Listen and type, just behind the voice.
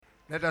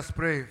Let us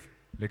pray.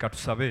 Leka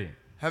tusabe.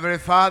 Heavenly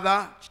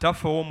Father,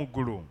 Kitaffe ow'omu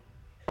ggulu,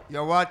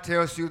 your word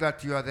tells you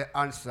that you are the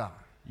answer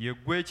ye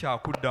ggwe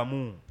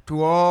kyakuddamu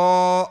to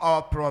all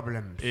our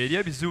problems. eri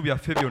ebizibu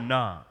byaffe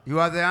byonna. You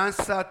are the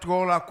answer to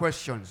all our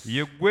questions.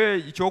 Ye ggwe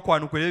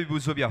ekyokwanukula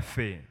ebibuuzo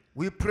byaffe.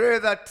 We pray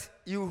that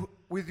you,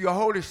 with your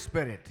Holy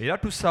Spirit, Era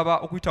tusaba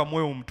okuyita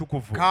Mwoyo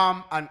Omutukuvu,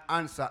 come and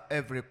answer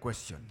every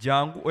question.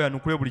 jangu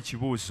oyanukule buli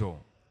kibuuzo.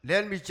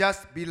 Let me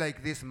just be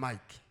like this mic,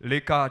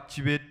 Leka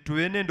tube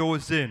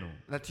n'endowooza eno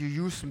that you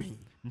use me,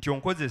 nti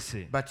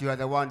onkozese but you are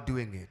the one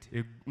doing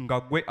it. nga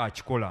ggwe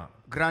akikola.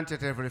 Grant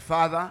it, Heavenly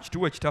Father,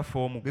 Kituwe Kitaffe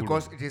ow'omu ggulu,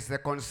 because it is the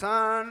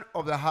concern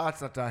of the hearts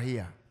that are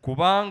here.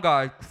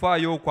 kubanga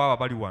kufaayo okwabo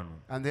abali wano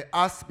And they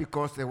ask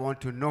because they want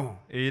to know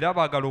era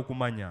baagala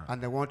okumanya and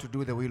they want to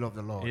do the will of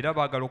the Lord. era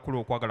baagala okukola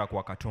okwagala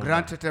kwa Katonda.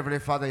 Grant it, Heavenly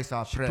Father, is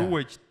our prayer.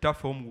 Kituwe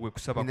Kitaffe ow'omu ggulu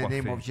kusaba In the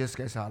name of kwaffe Jesus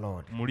Christ our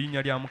Lord. mu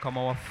linnya lya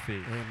Mukama waffe.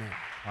 Amen.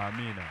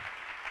 Amiina.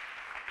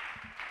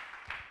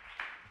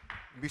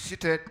 Be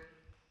seated.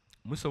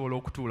 Musobola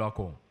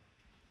okutuulako.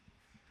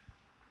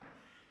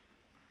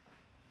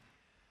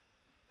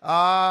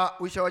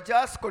 We shall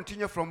just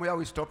continue from where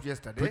we stopped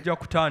yesterday. Tujja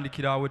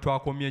kutandikira we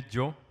twakomye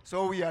ejjo.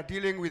 So we are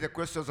dealing with the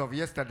questions of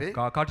yesterday.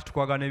 Kaakati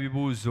tukwagana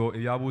ebibuuzo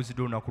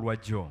ebyabuuziddwa olunaku lwa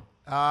jjo.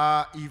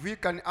 If we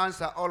can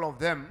answer all of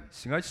them,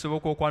 Singa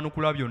kisoboka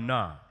okwanukula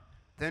byonna,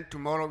 then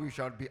tomorrow we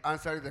shall be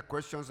answering the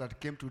questions that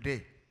came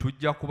today.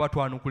 tujja kuba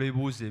twanukula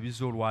ebibuuzo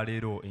ebiza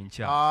olwaleero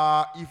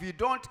enkya. If you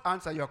don't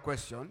answer your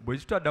question Bwe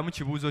tutaddamu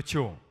kibuuzo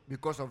kyo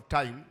because of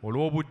time,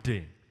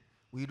 olw'obudde,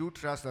 we do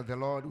trust that the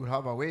Lord will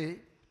have a way.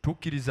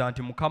 tukkiriza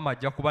nti Mukama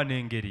ajja kuba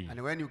n'engeri. And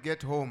when you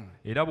get home,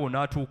 Era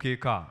bw'onaatuuka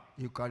eka,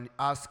 you can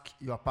ask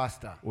your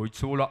pastor.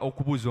 osobola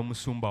okubuuza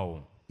omusumba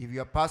wo. If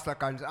your pastor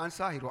can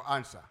answer, he will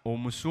answer.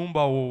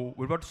 Omusumba wo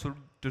bwe tuba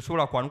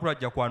tesobola kwanukula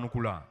ajja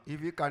kwanukula.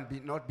 If he can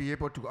not be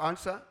able to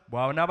answer,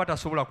 Bw'anaaba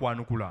tasobola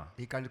kwanukula,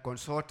 he can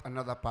consult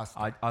another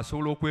pastor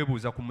asobola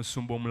okwebuuza ku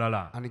musumba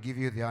omulala and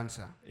give you the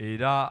answer.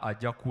 era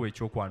ajja kuwa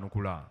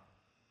ekyokwanukula.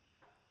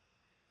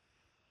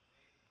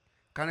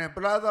 Can a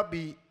brother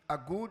be a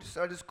good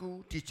Sunday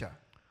school teacher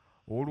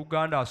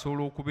Owooluganda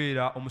asobola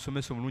okubeera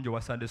omusomesa omulungi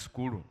owa Sunday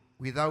School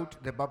without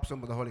the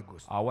baptism of the Holy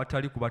Ghost?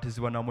 awatali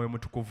kubatizibwa na Mwoyo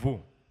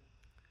Mutukuvu?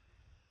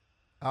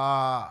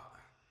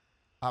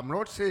 I'm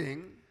not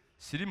saying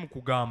Siri mu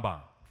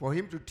kugamba for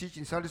him to teach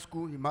in Sunday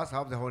school, he must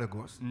have the Holy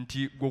Ghost.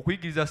 nti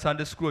gw'okuyigiriza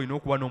Sunday School olina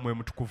okuba n'Omwoyo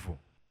Mutukuvu.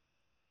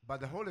 But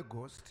the Holy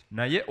Ghost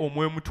Naye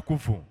Omwoyo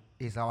Mutukuvu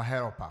is our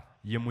helper.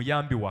 ye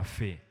muyambi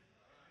waffe.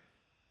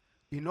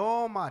 In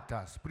all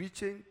matters,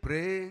 preaching,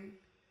 praying,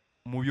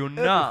 Mu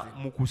byonna,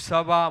 everything, mu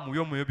kusaba, mu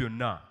by'omwoyo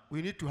byonna,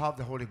 we need to have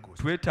the Holy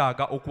Ghost.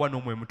 twetaaga okuba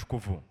n'Omwoyo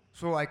Mutukuvu.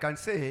 So I can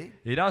say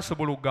Era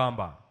nsobola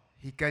okugamba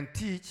he can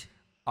teach,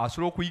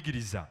 asobola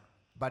okuyigiriza,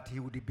 but he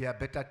would be a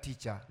better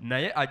teacher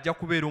naye ajja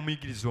kubeera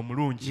omuyigiriza if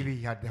omulungi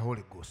he had the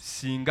Holy Ghost.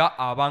 singa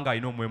aba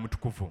ng'alina Omwoyo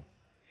Mutukuvu.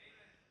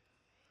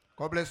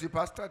 God bless you,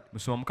 Pastor.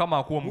 Musoma Mukama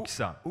akuwa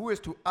omukisa. Who is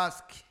to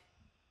ask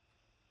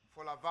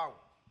for a vow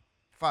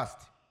first?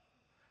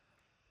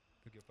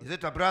 Is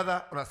it a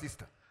brother or a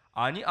sister?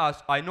 Ani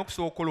alina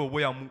okusobola okukola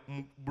obweya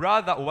mu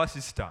brother oba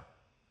sister?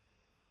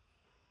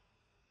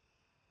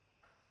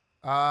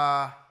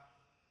 A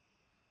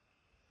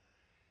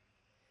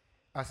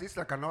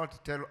sister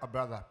cannot tell a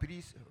brother,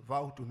 please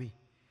vow to me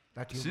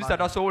that you Sister marry.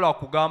 tasobola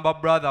kugamba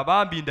brother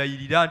bambi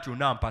ndayirira nti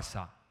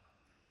onampasa.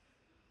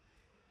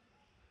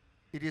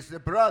 It is the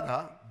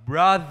brother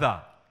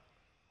Brother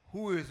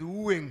who is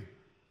wooing.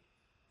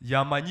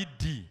 yamanyi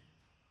ddi.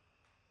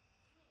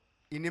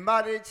 In a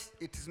marriage,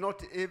 it is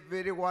not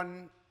every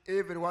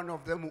one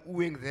of them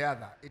wooing the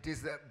other. It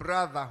is the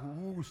brother who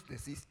woos the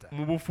sister.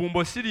 Mu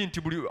bufumbo siri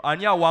nti buli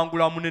ani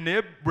awangula munne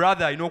naye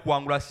brother alina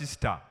okuwangula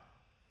sister.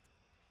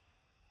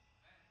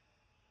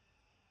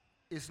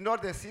 It's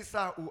not the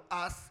sister who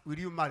asks, will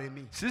you marry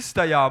me?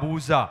 Sister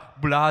yabuuza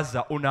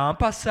brother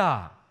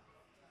onampasa.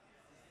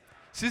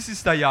 Si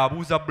sister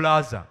yabuuza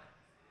brother.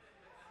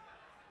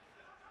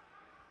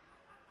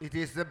 It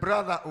is the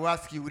brother who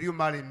asks you, will you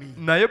marry me?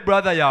 Naye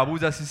brother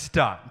yabuuza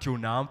sister nti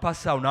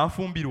onampasa,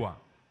 onanfumbirwa.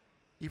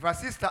 If a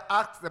sister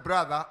asks the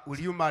brother, will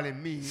you marry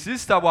me?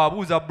 Sister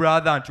bw'abuuza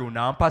brother nti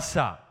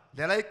onampasa,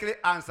 The likely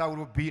answer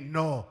will be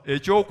no.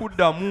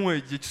 ekyokuddamu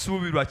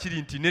ekisuubirwa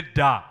kiri nti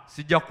nedda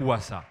sijja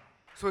kuwasa.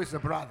 So it's the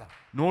brother.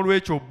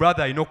 N'olwekyo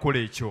brother alina okukola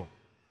ekyo.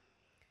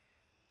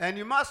 And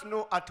you must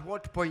know at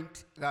what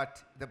point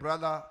that the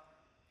brother,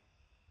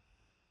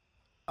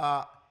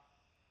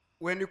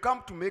 when you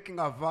come to making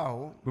a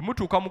vow, Bwe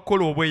mutuuka mu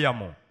kukola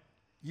obweyamo,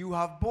 you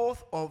have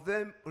both of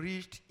them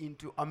reached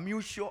into a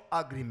mutual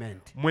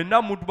agreement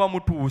mwenna mutuba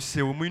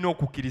mutuuse we mulina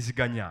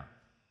okukkiriziganya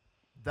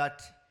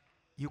that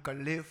you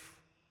can live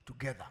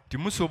together. nti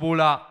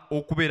musobola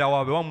okubeera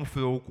wabe wa mufe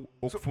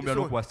okufumbira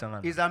So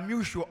n'okuwasangana. it's a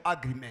mutual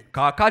agreement.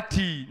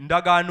 Kaakati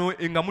ndagaano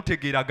nga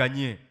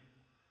mutegeeraganye.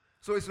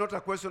 So it's not a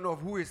question of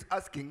who is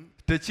asking,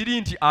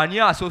 tekiri nti ani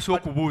asoose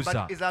okubuuza,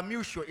 but it's a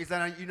mutual, it's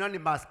an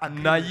unanimous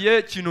agreement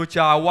naye kino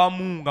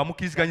kyawamu nga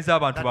mukkirizganyiza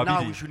abantu that now we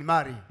babiri should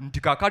marry.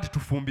 nti kaakati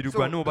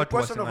tufumbirigwane So oba the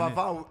question of a tuwasengane.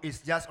 vow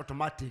is just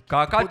automatic.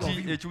 Kaakati Both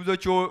of you. ekibuzo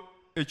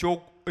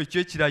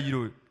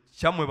ekyekirayiro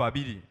kyammwe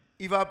babiri.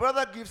 If a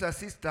brother gives a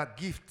sister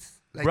gifts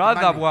like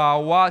Brother money,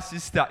 bw'awa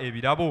sister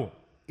ebirabo,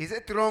 is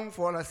it wrong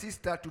for a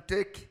sister to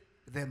take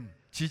them?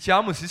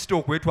 kikyamu sister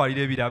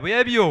okwetwalira ebirabo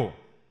ebyo?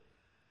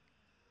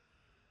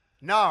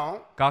 Now,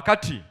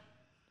 Kaakati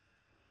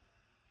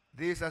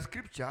there is a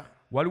scripture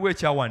waliwo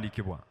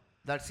ekyawandiikibwa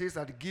that says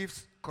that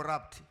gifts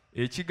corrupt.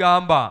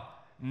 ekigamba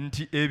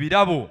nti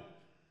ebirabo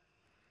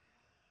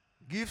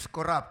Gifts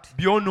corrupt.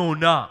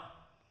 byonoona.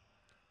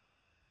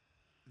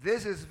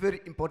 This is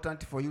very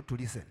important for you to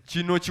listen.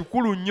 Kino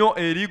kikulu nnyo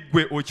eri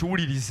ggwe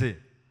okiwulirize.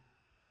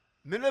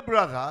 Many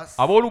brothers,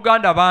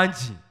 Abooluganda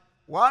bangi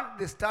when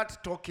they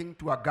start talking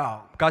to a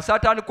girl, kasa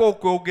atandika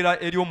okwogera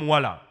eri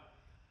omuwala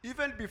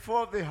even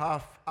before they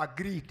have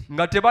agreed,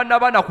 nga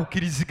tebannaba na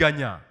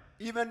kukkiriziganya,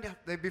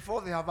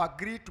 before they have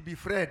agreed to be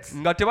friends,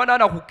 nga tebannaba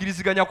na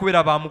kukkiriziganya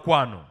kubeera ba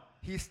mukwano,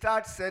 he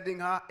starts sending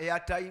her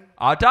airtime,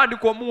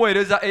 atandika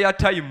omuweereza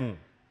airtime,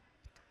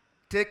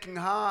 taking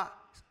her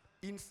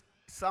in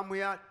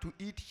somewhere to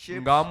eat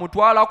chips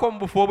ng'amutwalako mu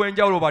bufo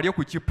obw'enjawulo balye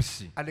ku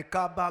chipusi and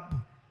kebab.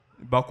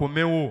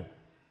 bakomewo.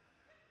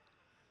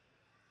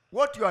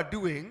 What you are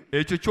doing,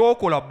 Ekyo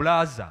ky'okola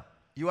blaza,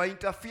 you are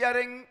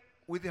interfering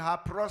with her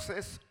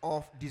process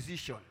of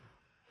decision.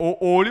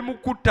 oli mu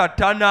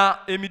kuttatana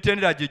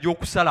emitendera gye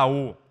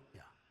gy'okusalawo.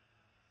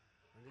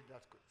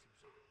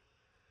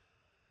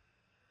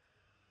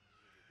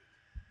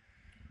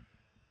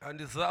 And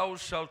thou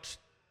shalt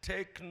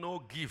take no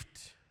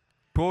gift,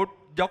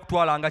 Tojja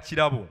kutwalanga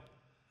kirabo,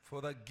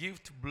 for the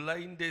gift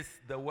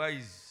blindeth the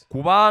wise,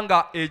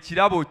 kubanga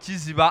ekirabo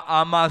kiziba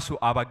amaaso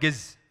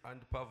abagezi,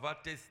 and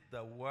perverteth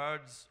the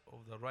words of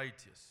the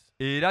righteous.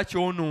 era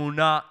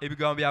kyonoona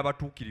ebigambo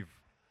by'abatuukirivu.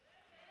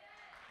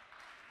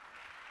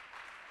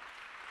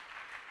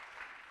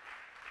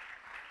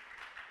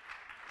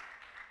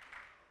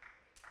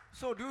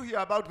 So do you hear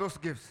about those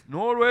gifts?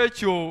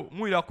 N'olwekyo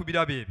muwulira ku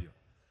birabo ebyo.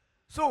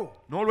 So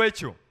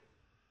N'olwekyo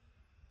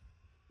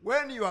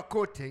when you are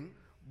quoting,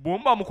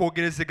 bw'omuba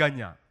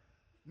mukwogerezeganya,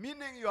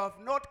 meaning you have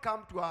not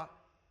come to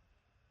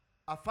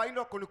a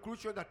final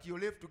conclusion that you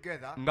live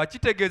together, nga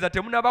kitegeeza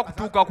temunaba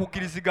kutuuka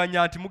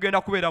kukkiriziganya nti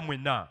mugenda kubeera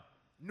mwenna,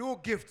 no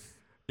gifts,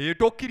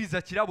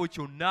 tokkiriza kirabo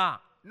kyonna,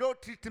 no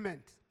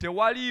treatment,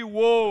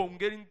 tewaliiwo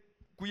ngeri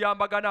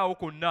kuyambaganaawo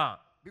kwonna,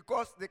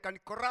 because they can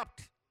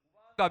corrupt.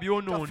 nga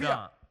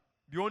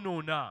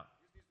byonoona.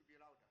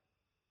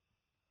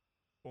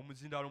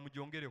 Omuzindaalo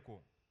mugyongereko.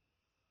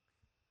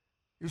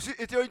 You see,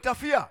 it will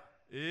interfere.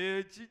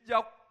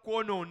 Kijja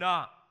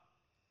kwonoona.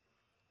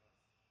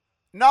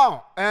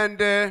 Now, and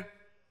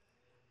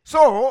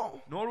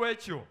so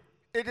N'olwekyo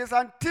it is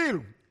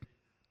until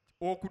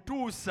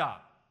okutuusa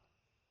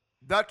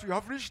that you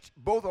have reached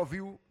both of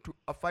you to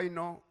a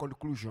final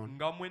conclusion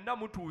nga mwenna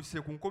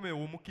mutuuse ku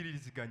nkomewo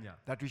mukkiririziganya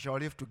that we shall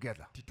live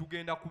together.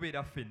 titugenda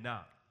kubeera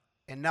ffenna,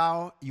 And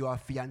now you are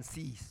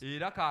fiancés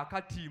era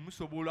kaakati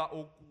musobola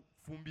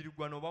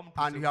okufumbirigwana oba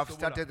and you have mutuuse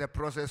started the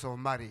process of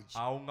marriage.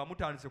 awo nga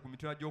mutandise ku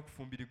mituna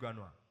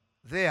gy'okufumbiriganwa.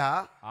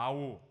 There,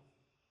 Awo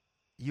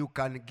you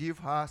can give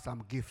her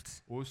some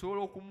gifts.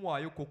 osobola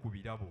okumuwaayoko ku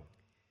birabo,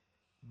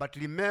 But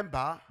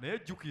remember, naye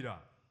jjukira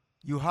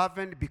you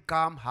haven't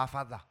become her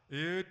father.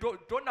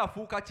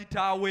 tonafuuka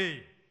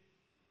kitaawe,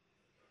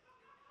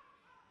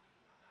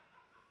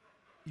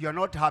 You are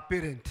not her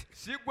parent.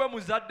 si gwe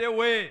muzadde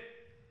we.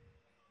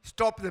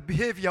 Stop the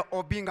behavior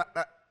of being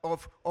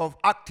of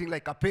acting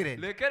like a parent.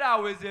 Lekera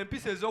awo ezo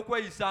empisa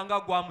ez'okweyisa nga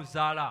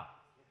gwamuzaala.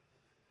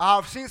 I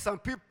have seen some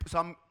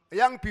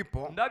young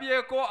people,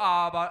 Ndabyeko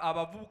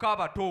abavubuka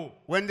abato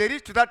when they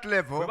reach to that bwe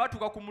level,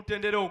 batuuka ku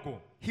mutendera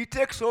ogwo, he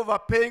takes over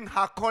paying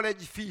her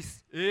college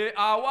fees,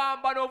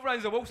 awamba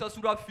n'obuvunaanyizibwa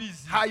bw'okusasula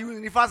fees her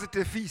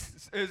university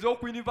fees.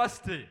 ez'oku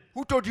yunivasite.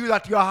 Who told you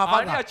that you are her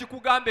Ani father?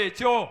 yakikugamba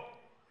ekyo?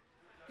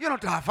 You're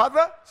not her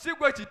father. Si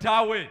gwe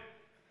kitaawe.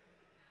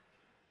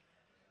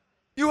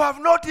 You have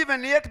not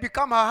even yet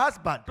become her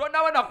husband.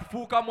 Tonnaba na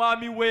kufuuka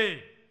mwami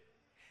we.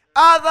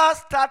 Others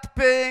start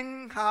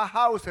paying her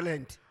house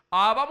rent.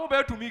 Abamu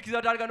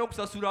beetumiikiriza tandika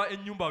n'okusasula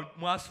ennyumba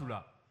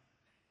mwasula.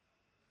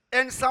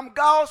 And some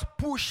girls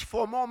push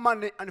for more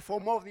money and for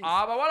more things.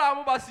 Abawala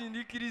abamu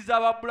basindiikiriza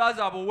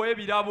ababulaza abo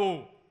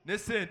w'ebirabo ne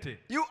ssente.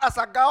 You as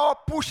a girl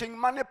pushing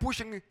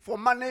for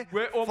money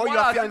Gwe for your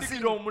omuwala fiancé.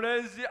 asindikira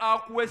omulenzi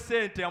akuwa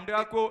essente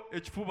amuteekako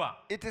ekifuba.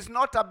 It is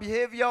not a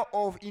behavior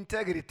of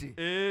integrity.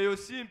 Eyo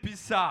si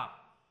mpisa.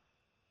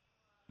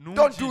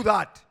 Don't do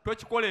that.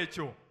 Tokikola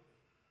ekyo.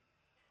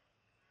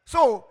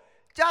 So,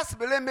 just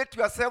limit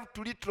yourself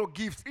to little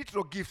gifts.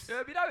 Little gifts.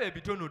 ebirabo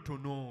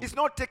ebitonotono It's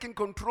not taking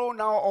control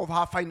now of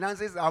her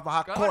finances, of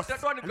her costs and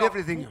tatandika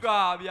everything.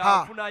 kufuga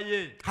byafuna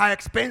ye Her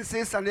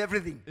expenses and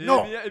everything.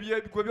 No.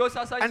 gwe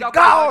byosasanyisa And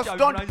girls,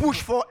 don't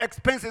push for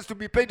expenses to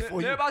be paid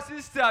for you. ne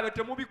basisita abe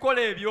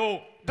temubikola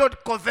ebyo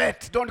Don't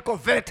covet his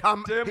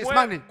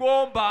money.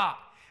 temwegomba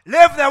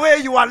Live the way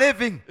you are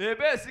living.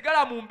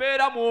 sigala mu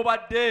mbeera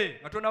mw'obadde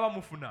nga tonaba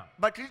mufuna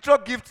But little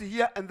gifts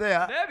here and there,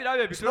 naye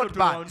ebirabo It's not ebitonotono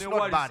bad. It's not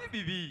newali bad. si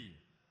bibi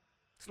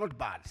it's not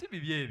bad. si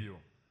bibi ebyo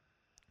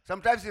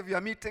Sometimes if you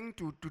are meeting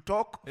to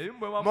talk ebimu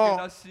bwe muba more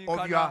mugenda of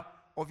sinkana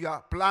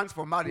your plans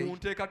for ku marriage,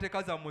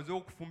 nteekateeka zammwe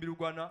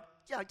ez'okufumbirugana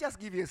yeah, just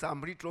give you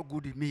some little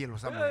good meal or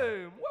something.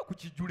 muwe ku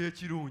kijjulo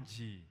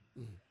ekirungi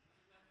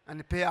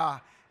And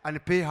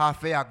pay her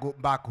fare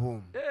back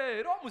home.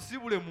 era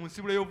omusibule mu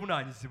nsibula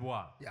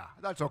y'obuvunaanyizibwa Yeah,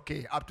 that's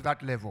okay up to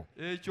that level.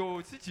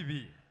 ekyo si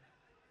kibi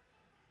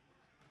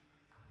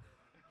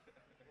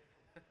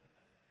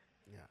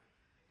Yeah.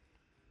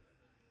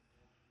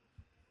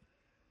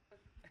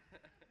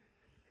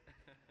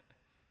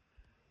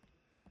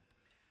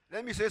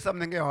 Let me say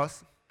something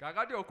else.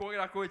 kakati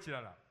okwogerako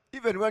ekirala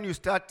Even when you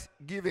start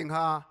giving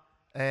her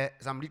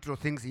some little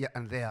things here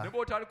and ne there,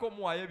 bw'otandika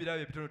omuwaayo ebirabo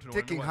ebitonotono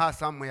taking wano her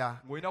somewhere,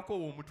 ng'olinako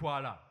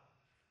woomutwala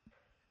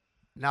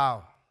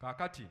now,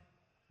 kakati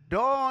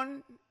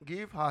don't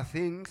give her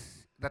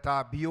things that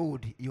are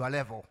beyond your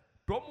level.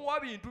 tomuwa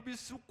bintu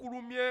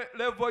bisukulumye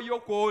levo yo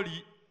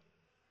kw'oli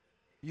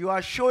You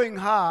are showing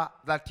her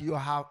that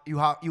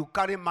you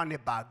carry money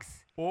bags,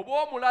 oba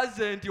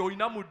omulaze nti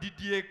olina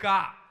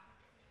mudidyeka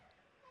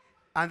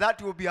and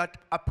that will be a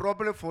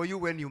problem for you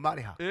when you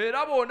marry her.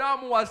 era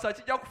bw'onaamuwasa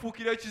kijja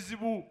kufuukira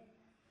ekizibu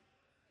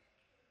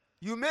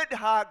You made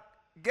her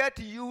get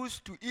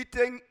used to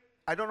eating.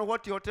 I don't know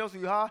what hotels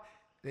you have.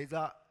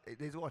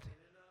 There's what?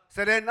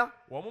 Serena.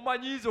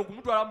 wamumanyiiza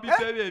okumutwala mu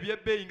bifo ebyo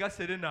ebyebbeeyi nga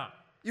serena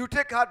You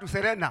take her to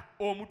Serena,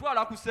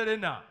 omutwala ku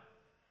serena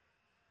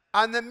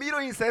and the meal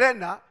in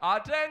Serena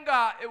ate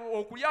nga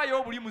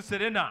okulyayo obuli mu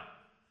serena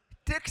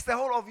takes the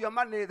whole of your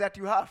money that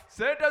you have.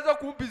 sente zo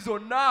kumpi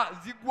zonna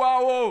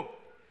ziggwawo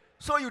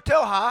So you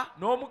tell her,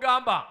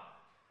 n'omugamba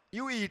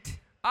you eat.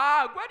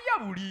 gwe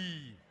lya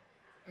buli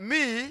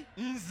Me,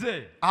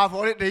 nze I have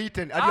already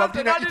eaten, and you have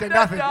tenalidde eaten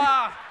nothing.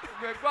 dda.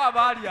 Gwe gwe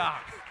aba alya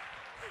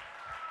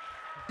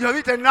You have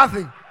eaten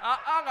nothing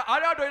nga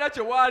aliwo tolina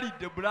kye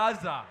waalidde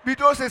bulaza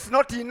because it's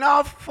not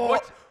enough for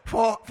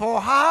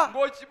her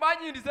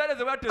ng'okimanyi ndi sente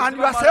ze and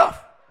yourself.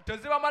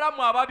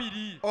 tezibamalamu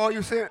ababiri Or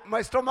you say,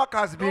 my stomach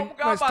has been,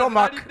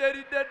 n'omugamba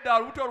nalidde dda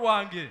olubuto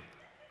lwange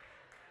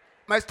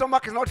my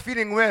stomach is not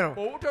feeling well.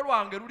 olubuto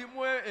lwange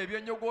lulimu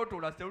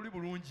ebyennyogootola teruli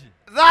bulungi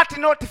That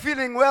not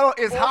feeling well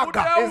is Hagar. Is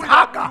obutewulira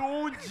Hagar.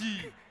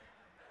 bulungi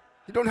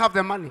You don't have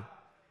the money.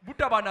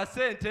 butaba na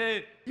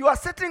sente You are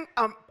setting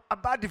a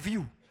bad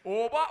view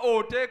oba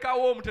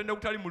oteekawo omutende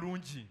gutali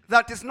mulungi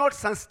that is not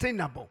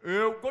sustainable.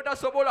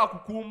 gotasobola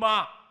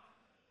kukuuma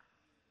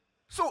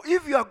So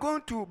if you are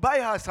going to buy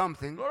her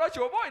something,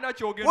 olwekyo oba olina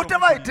kyogenda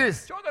Whatever it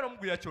is. kyogenda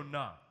omugulira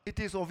kyonna it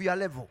is of your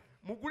level,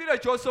 mugulire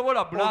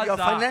ky'osobola of your bulaza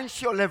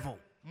financial level,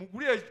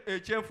 mugulire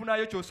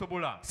ekyenfunayo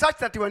ky'osobola such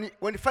that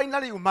when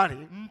finally you marry,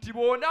 nti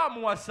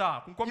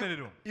bw'onaamuwasa ku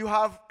nkomerero you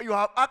have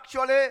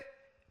actually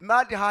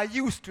made her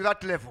used to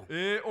that level,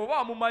 oba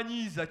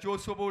amumanyiiza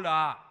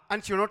ky'osobola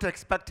and she will not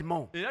expect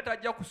more. era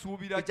tajja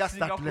kusuubira It's just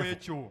kisinga that ku level.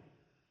 ekyo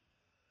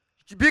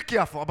Be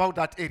careful about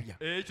that area.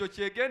 ekyo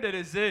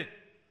kyegendereze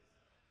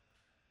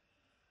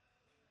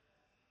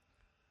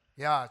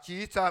Yeah,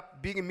 she eats a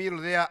big meal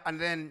there, and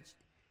then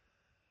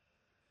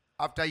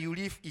after you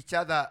leave each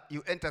other,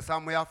 you enter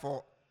somewhere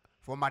for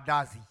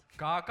madazi.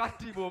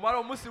 kaakati bw'omala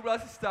omusibula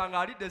sisita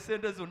ng'alidde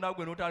sente zonna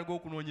gwe n'otandika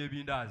okunoonya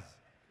ebindaazi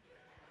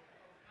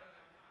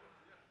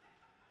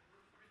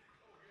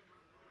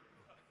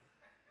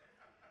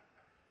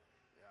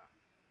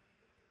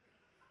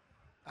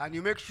And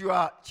you make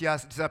sure she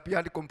has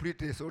disappeared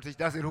completely so she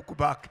doesn't look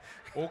back.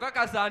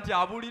 okakasa nti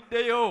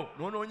abuliddeyo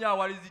n'onoonya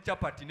awalizi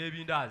capati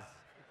n'ebindaazi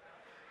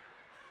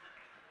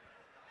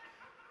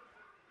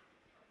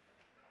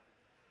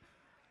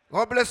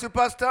God bless you,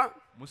 Pastor.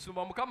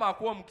 musumba mukama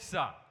akuwa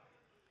omukisa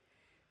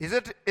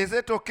Is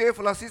it okay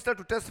for a sister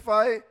to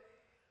testify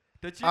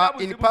tekirina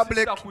in buzibu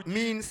public sisita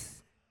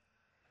means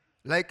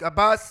like a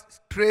bus,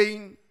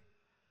 train,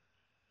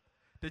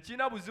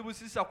 tekirina buzibu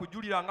sisa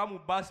kujulira nga mu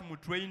baasi mu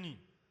traini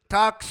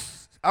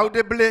tax,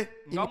 audibly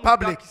in nga mu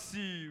public?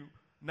 takisi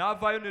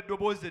n'avaayo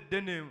n'eddoboozi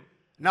eddene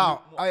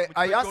Now, I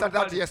kifo answered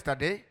that eky'olukale.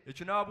 yesterday.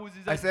 ekyo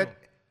n'ababuuziza I said,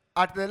 kyo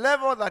at the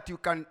level that you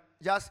can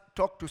just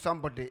talk to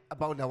somebody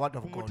about the word ku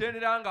of God,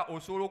 mutendera nga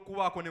osobola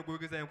okubaako ne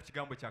gwegezayo ku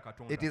kigambo kya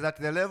katonda it is at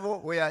the level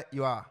where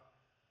you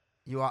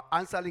are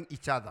answering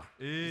each other.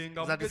 nga It's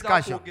a mugezaako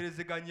discussion.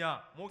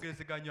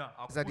 mwogerezeganya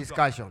It's a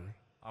discussion.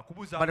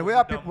 akubuza But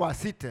where people are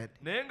seated,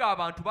 naye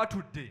ng'abantu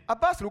batudde a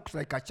bus looks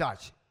like a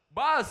church.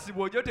 baasi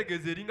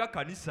bw'ogyotegeeza eringa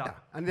kanisa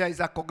And there is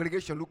a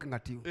congregation looking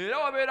at you. era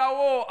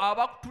wabeerawo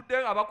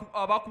abatudde So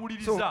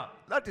abakuwuliriza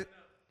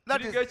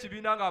That Kiringa is,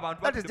 ekibiina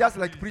ng'abantu that is batudde just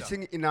like bakuwuliriza.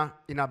 preaching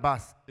in a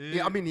bus.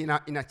 I mean,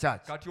 in a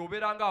church. Kati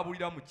obeera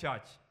ng'abulira mu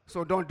church.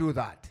 So don't do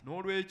that.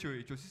 N'olwekyo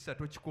ekyo sisa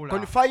tokikola.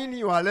 Confine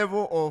your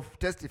level of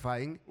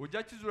testifying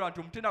Ojja kizuula nti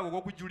omutenda gwo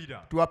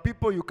gw'okujulira. to a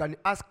people you can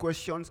ask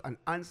questions and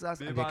answers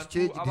Be and bantu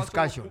exchange abasobola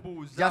discussion.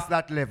 okubuuza Just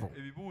that level.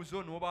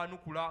 ebibuuzo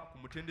n'obaanukula ku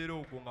mutendera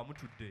ogwo nga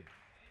mutudde.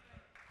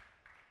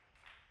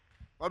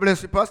 God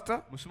bless you,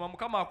 Pastor. Musuma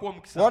Mukama akuwa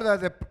omukisa. What are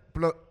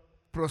the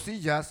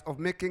procedures of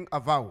making a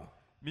vow?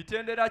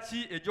 Mitendera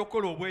ki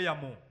egy'okukola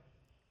obweyamo?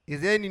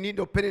 Is there any need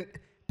of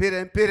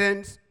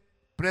parents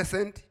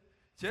present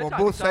for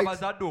both Kyetaagisa sides?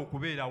 abazadde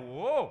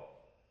okubeerawo.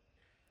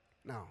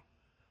 Now,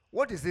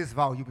 what is this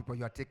vow you people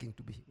you are taking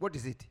to be? What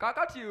is it?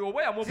 Kaakati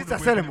obweyamo Is it buno a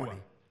bwe ceremony?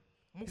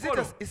 buliwa? Is it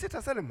Mukolo. is it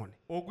a ceremony?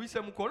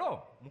 Oguyise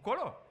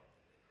mukolo.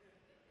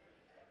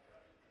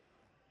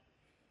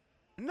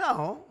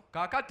 Now,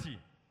 Kaakati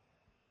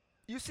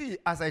you see,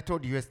 as I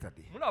told you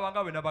yesterday, mulaba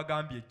nga bwe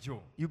nabagambye ejjo.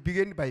 you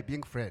begin by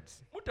being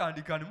friends.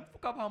 Mutandika ne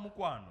mufuka ba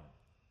mukwano.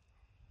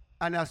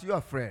 And as you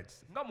are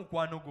friends, Nga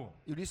mukwano go.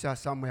 you reach out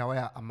somewhere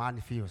where a man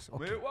feels,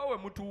 okay, Waawe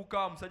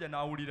mutuuka omusajja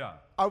n'awulira.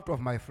 out of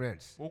my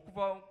friends,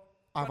 Okuva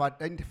I've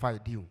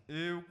identified you.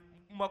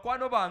 mu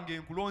makwano bange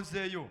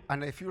nkulonzeeyo.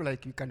 And I feel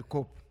like we can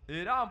cope.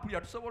 Era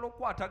mpulira tusobola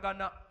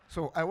okukwatagana.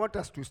 So I want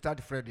us to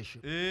start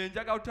friendship.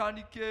 Njagala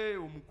tutandike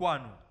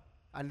omukwano.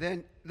 And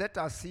then let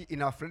us see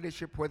in our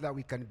friendship whether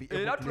we can be able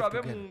Era to live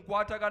tulabe together. mu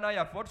nkwatagana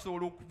yaffe oba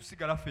tusobola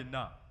okusigala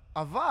ffenna.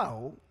 A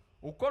vow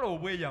Okukola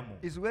obweyamo.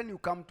 is when you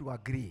come to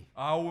agree.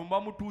 Awo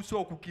mba mutuuse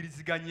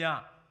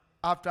okukkiriziganya.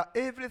 After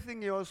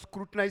everything else,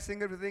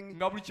 scrutinizing everything,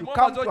 Nga buli you kimu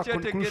come omaze to a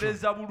conclusion.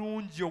 okyetegereza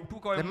bulungi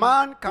okutuuka The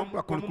man come to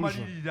a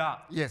conclusion.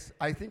 mumalirira. Yes,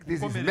 I think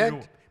this is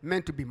Nkomerero.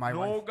 meant to be my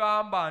wife.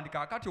 N'ogamba nti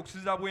kaakati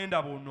okusinza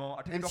bwenda buno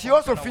And she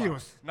also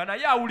feels nga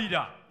naye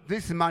awulira.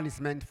 this man is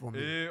meant for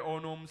me.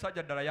 Ono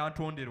omusajja ddala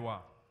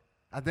yantonderwa.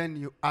 And then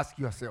you ask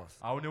yourselves,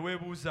 Awo ne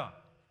weebuuza.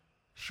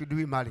 should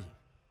we marry?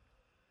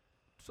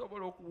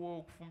 Tusobola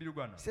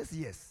okufumbirugana. He says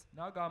yes.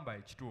 N'agamba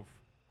ekituufu.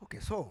 Okay,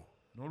 so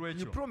you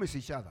N'olwekyo promise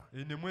each other,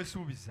 ne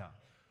mwesuubiza.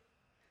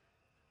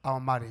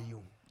 I'll marry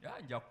you.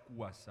 Nja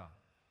kukuwasa.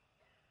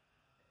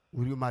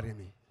 Will you marry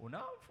me?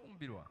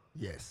 Onanfumbirwa.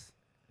 Yes.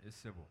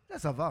 Essebo.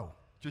 That's a vow.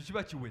 Kyo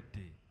kiba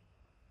kiwedde.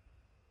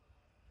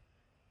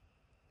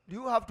 Do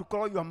you have to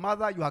call your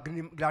mother, your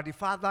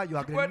grandfather,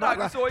 your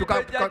grandmother Kikwetaagisa to come,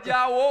 oyita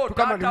jjajjaawo, to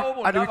come and taatawo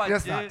bonna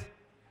witness bajje. that?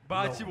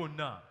 Baaki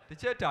bonna.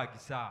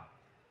 Tekyetaagisa.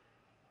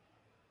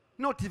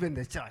 Not even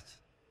the church.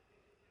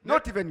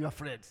 Not even your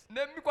friends.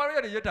 N'emikwano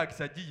gye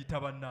teyeetaagisa giyita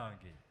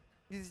bannange.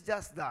 It's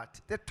just that.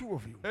 The two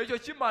of you. Ekyo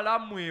kimala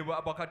mmwe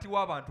wakati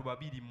w'abantu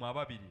babiri mmwe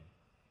ababiri.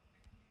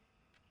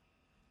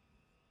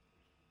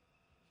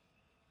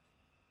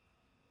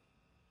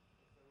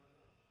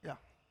 Yeah.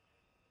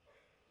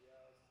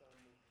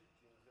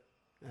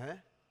 Eh?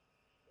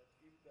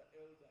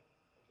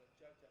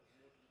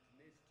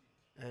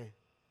 Eh.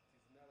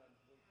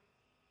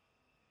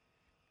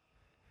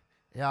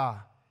 Yeah.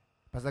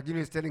 Pastor Gino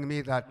is telling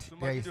me that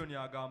Musuma Gideon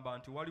agamba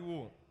nti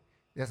waliwo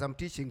there are some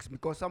teachings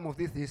because some of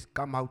these things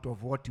come out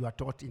of what you are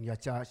taught in your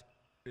church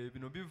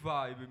bino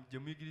biva gye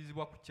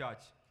muyigirizibwa ku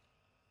church.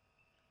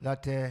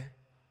 that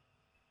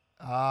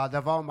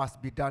the vow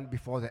must be done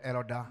before the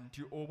elder.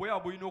 Nti obweya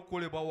bulina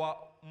okukolebwa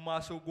mu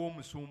maaso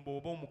g'omusumba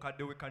oba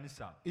omukadde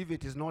w'ekkanisa. If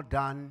it is not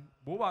done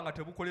Bw'oba nga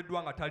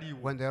tebukoleddwa nga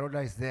taliiwo, when the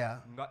elder is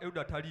there, nga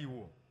elder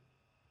taliiwo,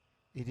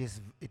 it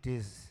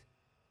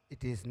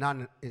is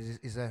none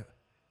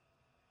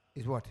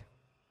is what?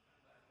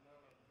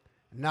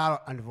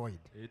 Null and void.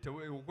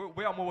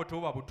 obweyamu obwo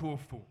tebuba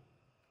butuufu.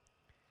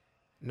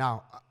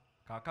 Now,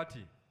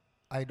 Kaakati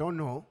I don't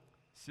know,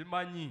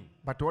 simanyi,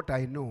 but what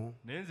I know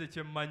naye nze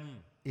kye mmanyi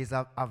is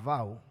a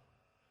vow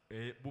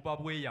buba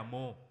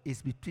bweyamo.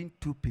 is between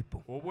two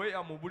people.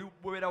 Obweyamu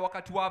bubeera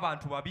wakati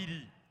w'abantu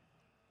babiri.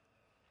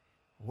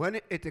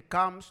 When it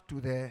comes to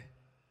the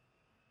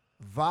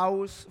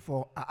vows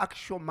for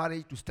actual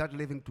marriage to start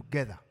living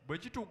together, Bwe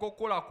kituuka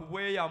okukola ku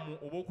bweyamu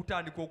oba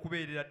okutandika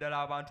okubeerera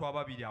ddala abantu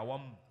ababiri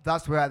awamu,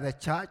 that's where the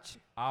church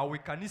awo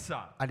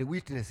ekkanisa and the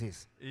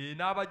witnesses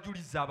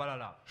n'abajulizi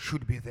abalala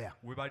should be there.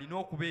 we balina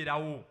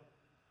okubeerawo.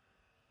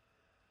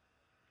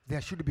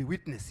 There should be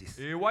witnesses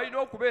Walina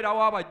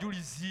okubeerawo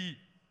abajulizi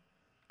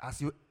as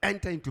you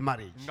enter into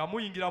marriage nga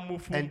muyingira mu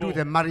and do bufumbo,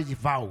 the marriage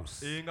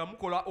vows. nga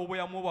mukola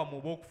obweyamu bwammwe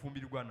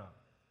obw'okufumbirigana.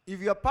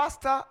 If your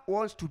pastor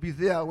wants to be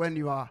there when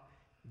you are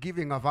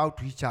giving a vow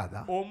to each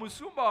other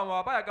Omusumba wammwe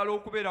aba ayagala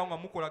okubeerawo nga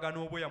mukolagana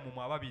obweyamu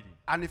mu ababiri,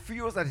 and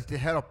feels that it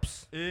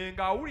helps,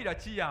 ng'awulira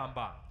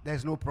kiyamba,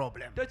 there's no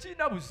problem.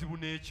 tekirina buzibu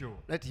n'ekyo.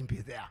 Let him be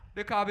there.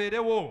 Leka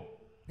abeerewo.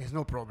 There's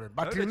no problem.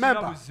 But Tekirina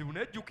remember, buzibu,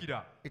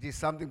 nejjukira it is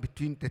something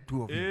between the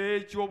two of you.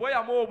 ekyo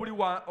obweyamu obuli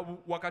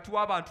wakati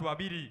w'abantu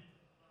babiri.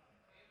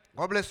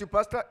 God bless you,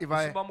 Pastor. If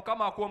Musumba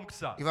Mukama akuwa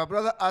omukisa. a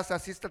brother asks a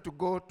sister to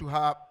go to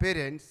her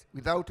parents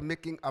without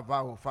making a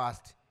vow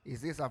first,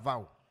 is this a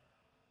vow?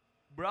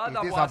 Brother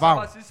It is a bw'asaba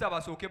vow. sisa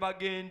basooke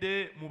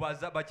bagende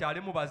bakyale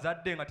mu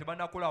bazadde nga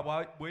tebannakola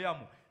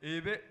bweyamu,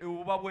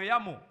 oba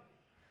bweyamu.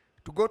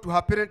 To go to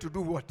her parents to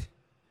do what?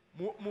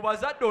 mu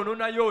bazadde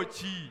ononayo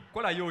ki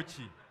kolayo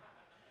ki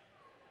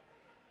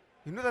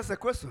You know that's a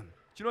question.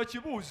 kino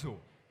kibuuzo.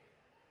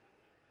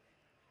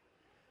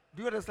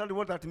 Do you understand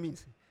what that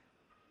means?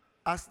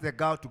 Ask the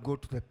girl to go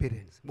to the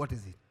parents. What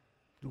is it?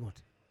 Do what?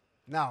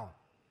 Now,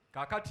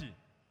 Kaakati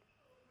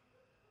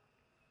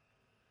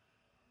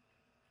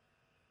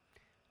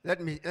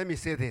let me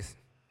say this.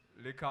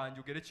 leka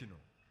njogere kino.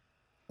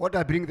 What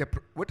I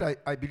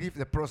believe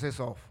the process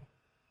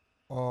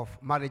of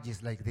marriage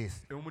is like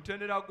this.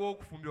 Omutendera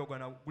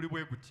gw'okufumbirwagana guli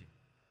bwe guti.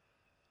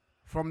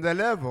 From the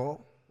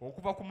level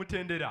Okuva ku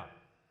mutendera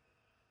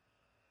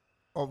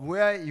of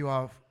where you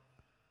have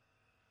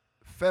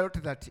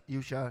felt that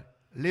you shall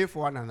live for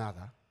one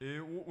another,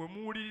 we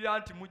muwulirira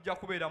nti mujja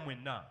kubeera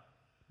mwenna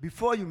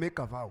before you make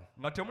a vow,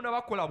 nga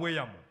temunabakola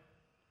bweyamu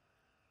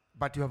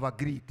but you have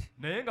agreed.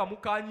 naye nga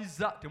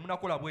mukaanyiza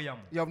temunakola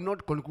bweyamu You have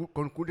not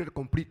concluded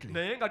completely.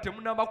 naye nga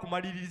temunaba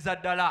kumaliririza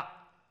ddala.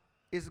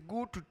 It's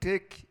good to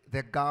take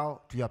the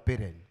girl to your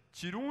parents.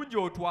 Kirungi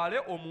otwale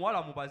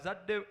omuwala mu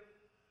bazadde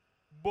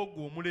bo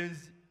gwe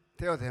omulenzi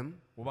Tell them,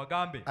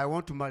 obagambe I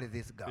want to marry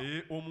this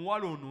girl.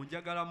 omuwala ono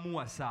njagala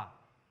muwasa.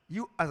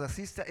 You as a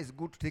sister, it's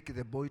good to take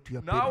the boy to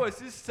your Naawe parents.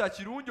 sisita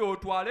kirungi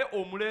otwale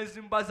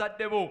omulenzi mu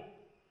bazadde bo.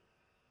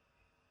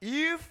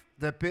 If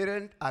the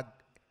parents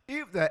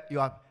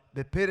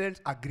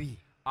agree,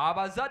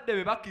 Abazadde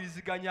be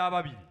bakkiriziganya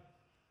ababiri,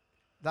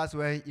 that's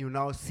where you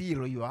now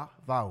seal your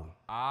vow.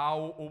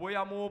 awo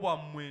obweyamo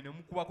bwammwe ne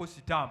mukubako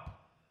sitampu.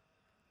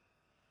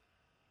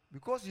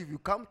 Because if you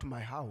come to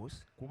my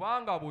house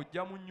Kubanga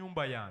bw'ojja mu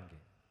nnyumba yange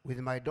with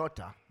my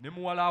daughter, ne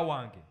muwala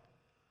wange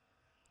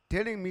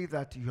telling me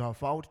that you have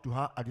vowed to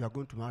her and you are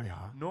going to marry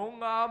her,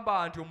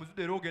 n'oŋŋamba nti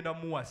omuzadde era ogenda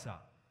muwasa,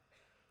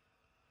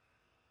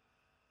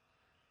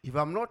 if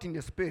I'm not in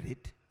the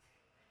spirit,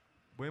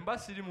 bwe mba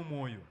siri mu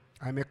mwoyo,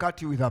 I may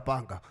cut you with a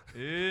panga.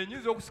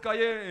 nyinza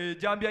okusikayo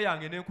ejjambya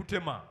yange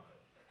n'enkutema.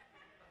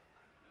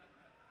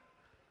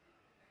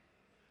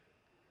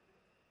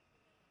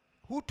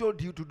 Who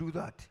told you to do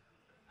that?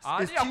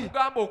 Ani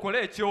yakugamba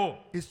okole ekyo?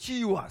 Is she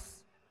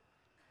yours?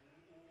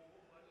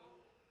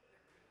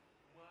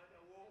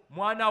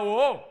 Mwana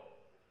wo?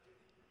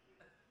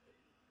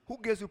 Who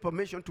gives you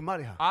permission to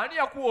marry her? Ani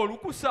yakuwa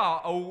olukusa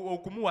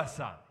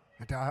okumuwasa?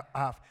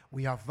 And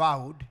we have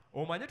vowed,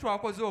 Omanyi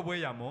twakoze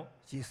obweyamo,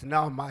 she is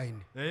now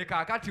mine.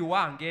 kaakati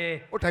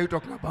wange. What are you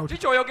talking about?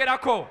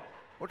 Kikyoyogerako?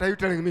 What are you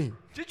telling me?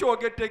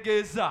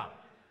 Kikyogetegeeza?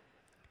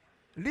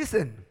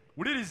 Listen,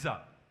 Wuliriza.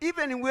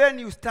 even when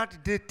you start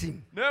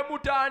dating, Ne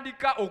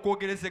mutandika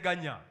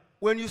okwogerezeganya.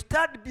 when you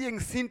start being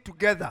seen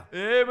together,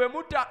 Bwe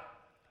muta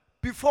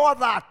before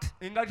that,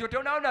 nga kyo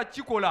temunaona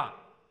kikola,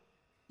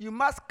 you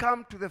must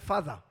come to the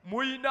father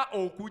muyina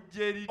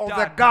okujja eri of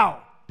the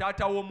girl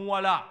taata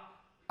w'omuwala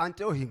and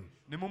tell him,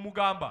 ne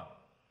mumugamba,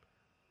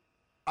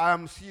 I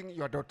am seeing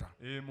your daughter.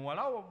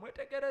 muwala wo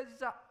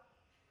mwetegereza,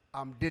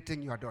 I'm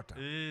dating your daughter.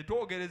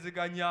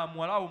 twogerezeganya,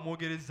 muwala wo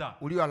mwogereza.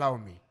 Will you allow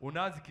me?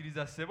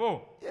 Onanzikiriza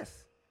ssebo?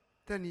 Yes.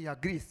 Then he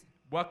agrees.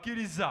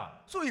 Bw'akkiriza.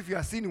 So if you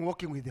are seen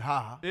walking with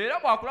her, Era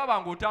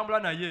bw'akulaba ng'otambula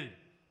naye,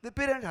 the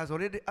parent has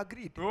already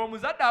agreed.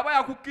 omuzadde aba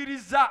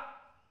yakukkiriza.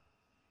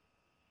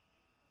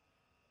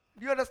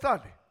 Do you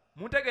understand?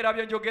 Muntegeera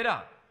bye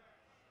njogera?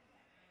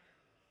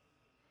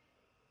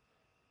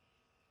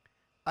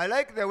 I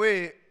like the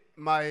way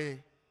my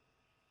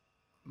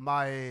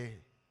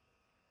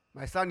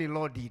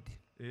son-in-law did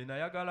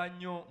Nayagala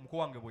nnyo muko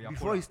wange bwe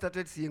before he yakola.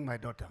 started seeing my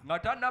daughter. Nga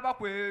tannaba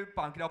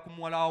kwepankira ku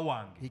muwala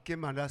wange, He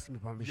came and asked me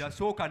permission.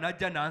 yasooka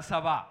n'ajja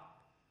n'ansaba.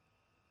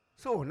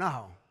 So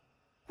now,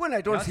 when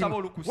I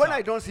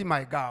don't see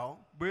my girl,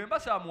 Bwe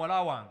mbasaba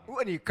muwala wange,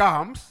 when he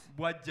comes,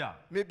 bw'ajja,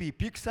 maybe he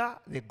picks her,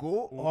 they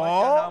go, bajja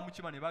or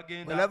n'amukima ne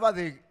bagenda, whenever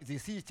they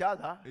see each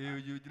other,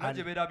 yonna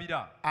gye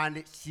beerabira,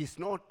 and she's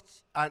not,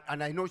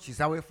 and I know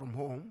she's away from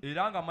home,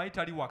 era nga manyi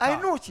tali waka. I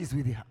know she's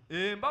with her.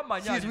 Mba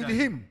mmanyi She's ali with naye.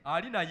 him.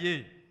 Ali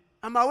naye.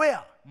 I'm aware.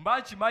 Mba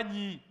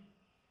nkimanyi.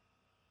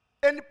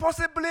 And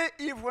possibly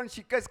if when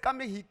she gets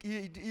coming,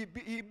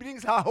 he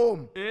brings her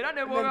home. Era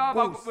ne And bwe then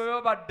goes.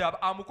 baba badda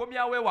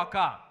amukomyawo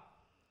ewaka.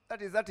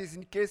 That is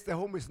in case the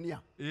home is near.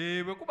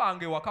 Bwe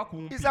kubanga ewaka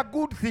kumpi. It's a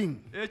good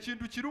thing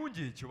Ekintu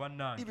kirungi ekyo if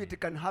bannange. it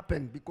can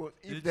happen, because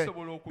if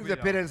Ekisobola the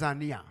okubeera. parents are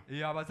near.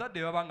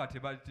 Abazadde baba nga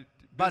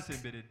But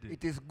beesemberedde.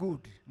 it is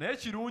good Naye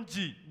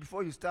kirungi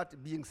before you start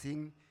being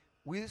seen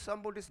with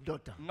somebody's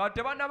daughter. nga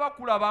tebannaba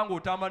kulaba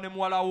ng'otambula ne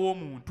muwala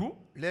w'omuntu,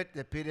 Let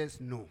the parents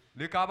know.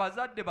 leka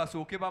abazadde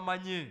basooke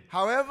bamanye.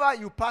 However,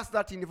 you pass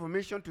that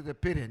information to the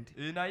parent,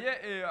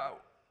 Naye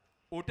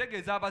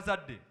otegeeza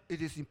abazadde, it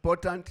is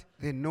important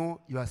they know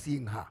you are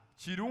seeing her.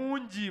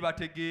 kirungi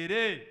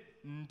bategeere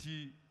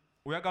nti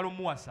oyagala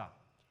omuwasa.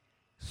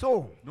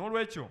 So,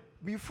 N'olwekyo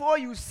before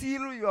you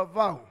seal your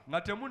vow,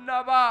 nga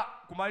temunnaba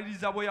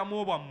kumaliriza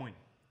bweyamo bwammwe,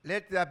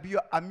 let there be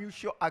a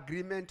mutual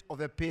agreement of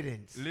the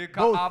parents.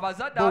 leka Both,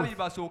 abazadde both. ababiri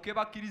basooke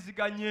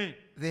bakkiriziganye,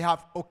 They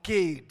have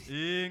okayed.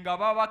 nga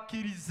baba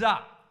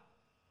bakkiriza.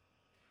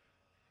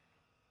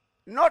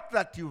 Not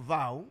that you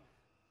vow,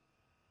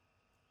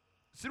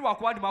 Si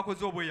lwakuba ndi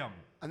mwakoze obweyamu,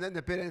 and then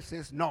the parent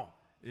says no.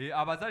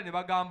 abazali ne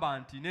bagamba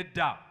nti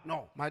nedda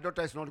No, my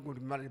daughter is not going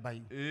to be married by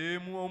you.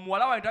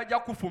 omuwala wange tajja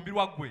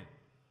kufumbirwa ggwe.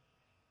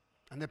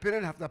 And the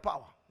parents have the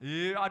power.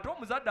 Ate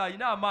omuzadde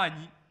alina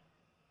amaanyi.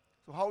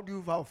 So how do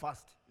you vow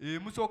fast?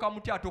 Musooka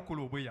mutya ate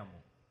okukola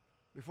obweyamo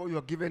Before you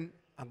are given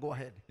and go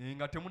ahead.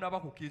 nga temunaba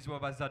kukkirizibwa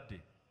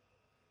bazadde.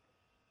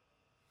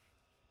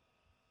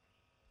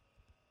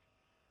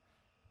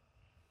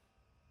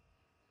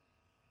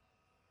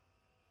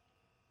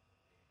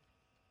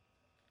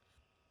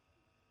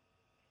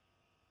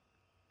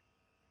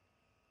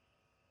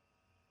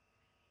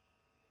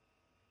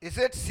 Is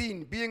it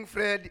sin being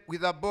fed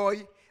with a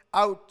boy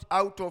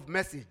out of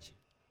message?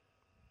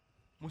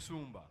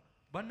 Musumba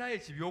bannaye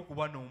kibi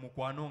okuba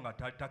n'omukwano nga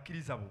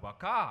takkiriza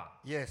bubaka?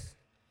 Yes,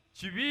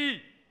 Kibi,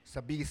 it's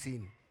a big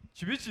sin.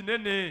 kibi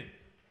kinene.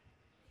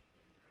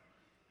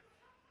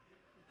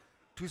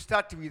 To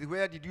start with,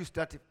 where did you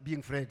start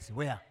being friends?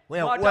 Where were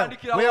you?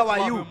 Mwatandikirawo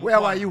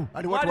Where were you?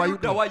 And what were you Mwali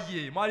ludda doing? wa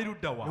ye? Mwali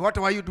ludda wa? And what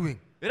were you doing?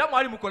 Era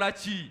mwali mukola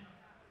ki?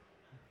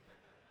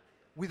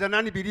 With an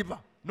unbeliever?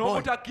 Boy.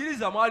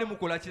 N'omutakkiriza mwali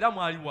mukola ki era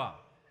mwali wa?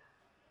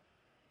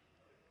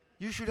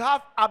 You should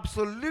have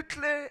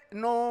absolutely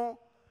no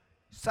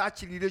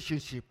such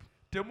relationship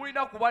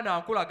Temulina kuba na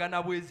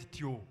nkolagana bwe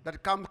zityo.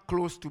 that comes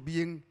close to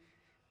being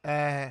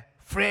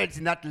friends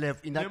in that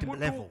level. Ne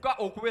mutuuka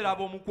okubeera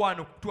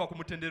ab'omukwano kutuuka ku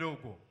mutendera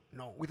ogwo.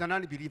 No, with an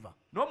unbeliever.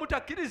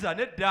 N'omutakkiriza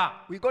nedda.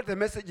 We got the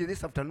message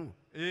this afternoon.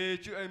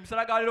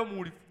 Emisala ga leero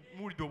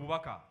muwulidde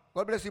obubaka.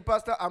 God bless you,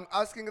 Pastor. I'm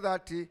asking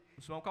that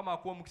Nsoma Mukama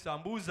akuwa omukisa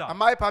mbuuza.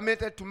 am I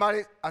permitted to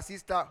marry a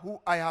sister who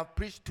I have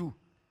preached to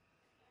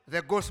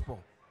the gospel?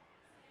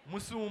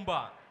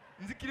 Musumba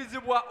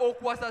nzikirizibwa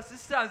okuwasa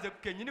sista nze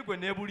kennyini gwe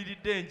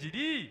neebuliridde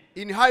enjiri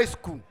In high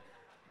school.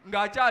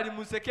 ng'akyali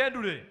mu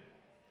sekendule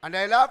And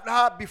I loved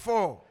her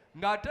before.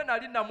 ng'ate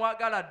nali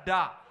namwagala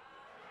dda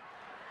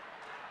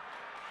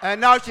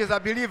And now she's a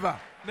believer.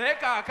 naye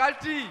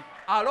kaakati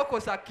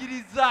alokosa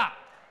akkiriza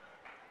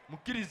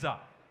mukkiriza.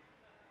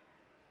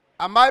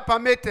 Am I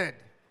permitted?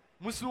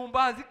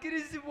 Musumba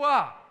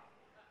nzikirizibwa.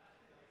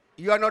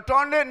 You are not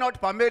only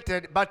not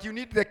permitted, but you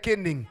need the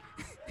caning.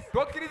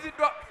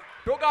 Tokkiriziddwa,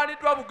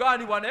 togaaniddwa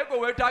bugaanibwa naye gwe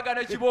weetaaga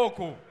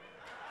n'ekibooko.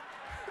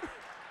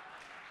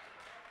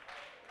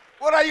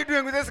 What are you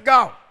doing with this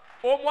girl?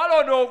 Omuwala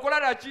ono okola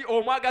naki?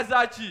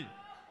 Omwagaza ki?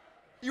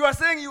 You are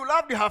saying you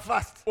loved her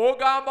first.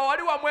 Ogamba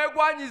wali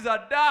wamwegwanyiza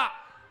dda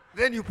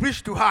Then you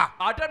preach to her.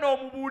 ate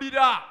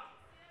n'omubuulira.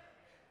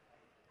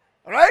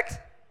 Right?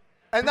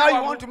 And now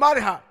you want to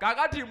marry her.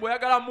 Kaakati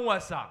mbw'oyagala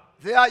muwasa.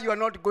 There you are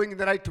not going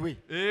the right way.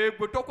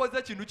 Gwe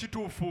tokoze kintu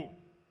kituufu.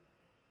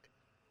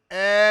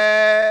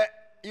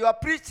 Your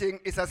preaching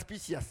is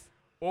suspicious.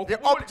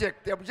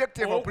 The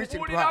objective of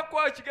preaching to her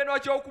Okubuulirako ekigendererwa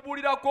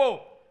ky'okubuulirako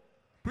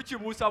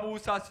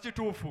tukibuusabuusa si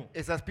kituufu.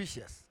 is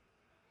suspicious.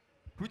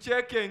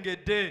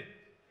 Tukyekengedde.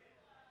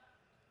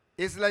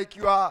 It's like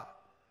you are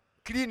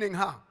cleaning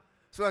her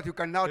so that you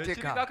can now take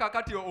Ekiringa her.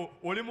 kaakati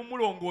oli mu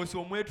mulongoosi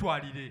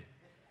omwetwalire.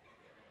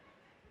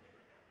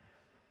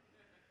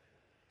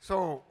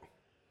 So,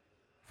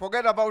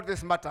 forget about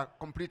this matter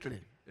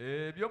completely.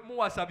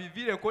 Ebyomuwasa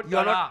biviireko You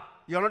are ddala.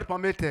 not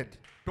permitted.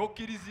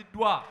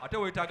 Tokkiriziddwa ate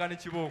weetaaga ne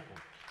kibooko.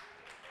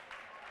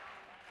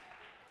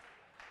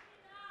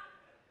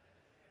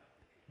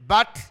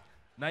 But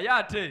Naye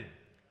ate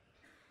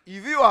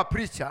if you are a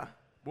preacher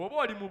bw'oba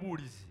oli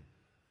mubuulizi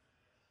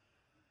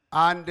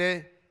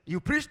and you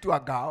preach to a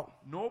girl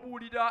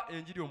n'obuulira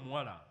enjiri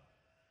omuwala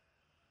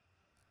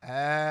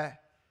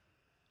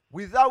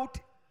without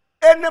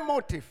any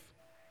motive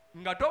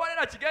nga toba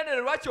na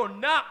kigendererwa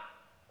kyonna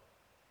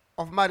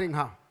of marrying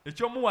her,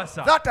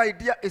 ekyomuwasa that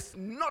idea is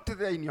not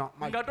there in your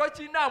mind. nga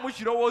tokinaamu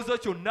kirowoozo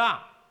kyonna,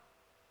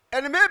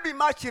 And maybe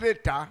much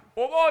later,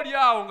 oba oli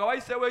awo nga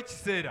wayiseewo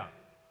ekiseera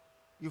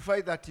you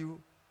find that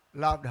you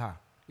loved her.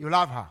 You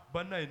love her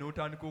bannaye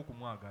n'otandika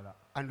okumwagala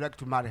and like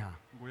to marry her.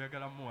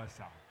 ng'oyagala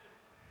muwasa.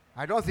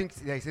 I don't think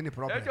there is any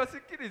problem. Ekyo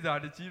sikkiriza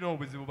nti kirina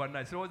obuzibu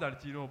bannaye, sirowooza nti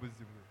kirina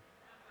obuzibu.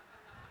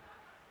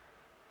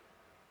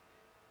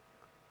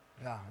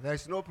 Yeah, there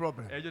is no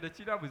problem. Ekyo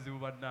tekirina buzibu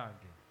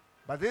bannange.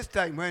 But this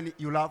time when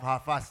you love her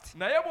first,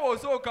 Naye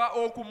bw'osooka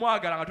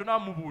okumwagala nga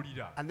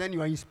tonamubuulira, and then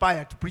you are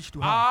inspired to preach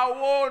to her,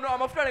 awo no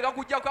amafuta ne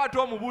gakuggyako ate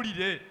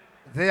omubuulire,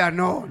 there,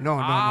 no.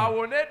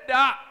 awo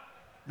nedda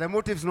The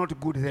motive is not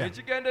good there.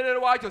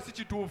 ekigendererwa kyo si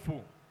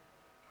kituufu.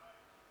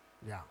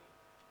 Yeah.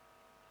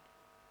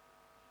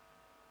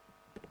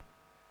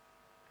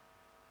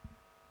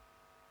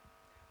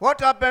 What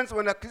happens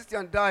when a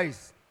Christian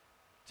dies?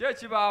 Ki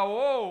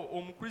ekibaawo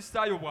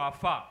omukristaayo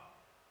bw'afa?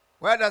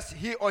 Where does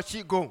he or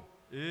she go?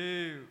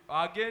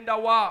 Agenda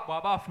wa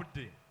bw'aba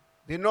afudde?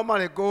 They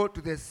normally go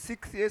to the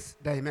 60th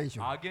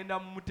dimension. Agenda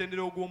mu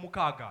mutendera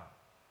ogw'omukaaga.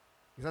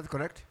 Is that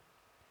correct?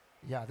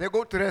 Yeah, they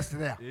go to rest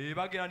there.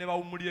 Bagenda ne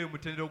bawummulira mu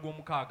mutendera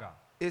ogw'omukaaga.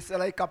 It's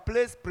like a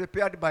place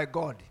prepared by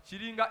God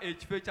Kiringa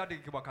ekifo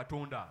ekyategekebwa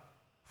Katonda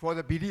for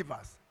the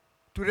believers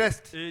to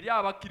rest eri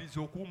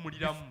abakkiriza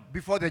okuwummuliramu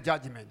before the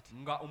judgment.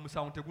 nga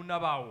omusango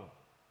tegunnabaawo.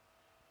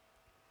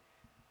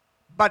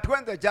 But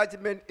when the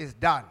judgment is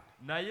done,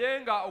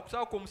 naye nga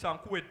okusaba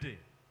kw'omusango kuwedde.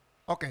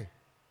 Okay.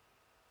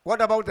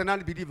 What about the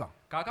non-believer?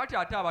 Kaakati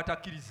ate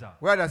abatakkiriza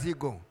Where does he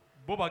go?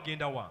 bo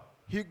bagenda wa?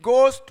 He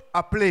goes to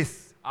a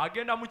place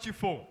Agenda mu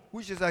kifo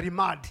which is a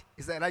remand.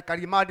 It's like a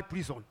remand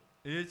prison.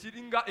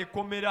 ekiringa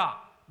ekkomera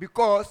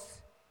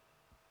Because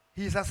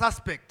he is a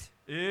suspect.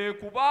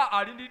 kuba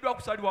alindiriddwa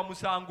kusalibwa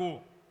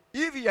musango.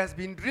 If he has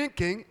been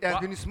drinking, he has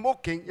been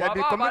smoking, he has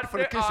been Bw'aba committing abadde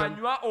fornication,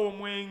 anywa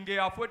omwenge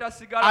afueta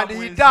sigala and he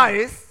mwenzi,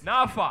 dies,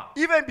 n'afa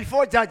even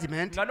before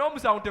judgment, nga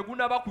n'omusango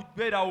tegunnaba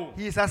kubeerawo,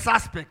 he is a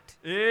suspect.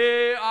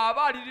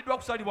 aba alindiriddwa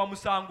kusalibwa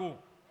musango.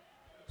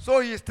 So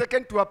he is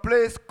taken to a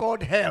place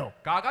called hell.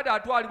 Kaakati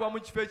atwalibwa mu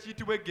kifo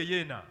ekiyitibwa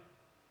egeyeena.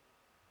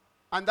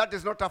 And that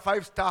is not a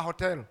 5-star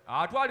hotel.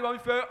 Atwalibwa mu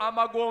kifo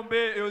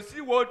amagombe, eyo si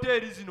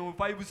woteeri zino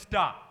 5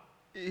 star.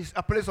 It's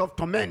a place of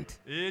torment.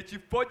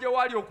 Ekifo gye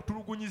wali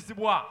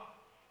okutulugunyizibwa.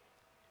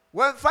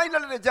 When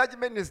finally the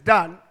judgment is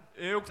done,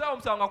 Okusaba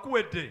omusango nga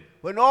kuwedde,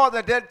 when all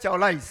the dead shall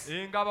rise,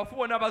 ng'abafu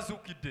bonna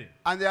bazuukidde,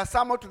 and they are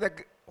summoned to the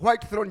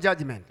white throne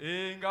judgment,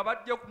 nga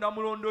bajja ku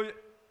namulondo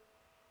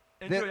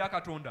enjiro ya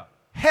Katonda.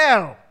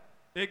 hell,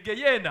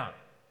 Egeyeena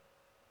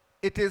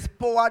it is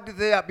poured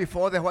there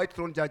before the white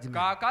throne judgment.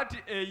 kaakati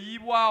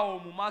eyiibwawo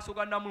mu maaso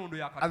ga namulondo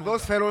ya And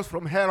those Katonda. fellows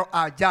from hell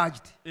are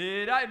judged.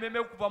 Era emmeeme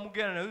okuva mu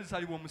geyeena nazo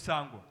zisalibwa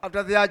omusango.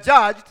 After they are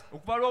judged,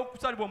 Okuva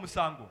lw'okusalibwa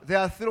omusango, they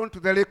are thrown to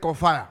the lake of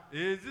fire,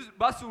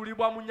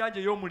 basuulibwa mu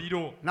nnyanja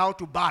ey'omuliro now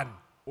to burn.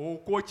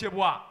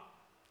 okwokyebwa.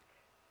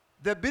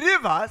 The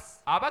believers,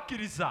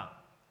 Abakkiriza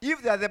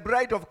if they are the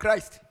bride of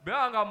Christ,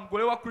 beba nga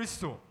mugole wa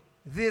Kristo,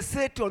 they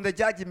sit on the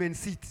judgment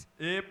seat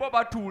bo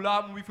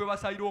batuula mu bifo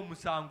basalira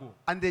omusango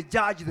and they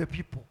judge the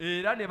people.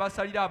 era ne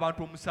basalira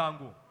abantu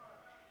omusango.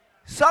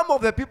 Some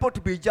of the people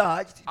to be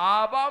judged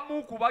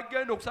Abamu ku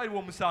bagenda okusalibwa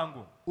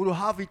omusango will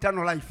have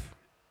eternal life.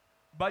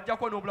 bajja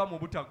kuba n'obulamu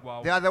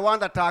obutaggwaawo. They are the ones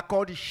that are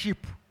called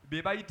sheep.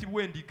 Be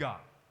bayitibwa endiga.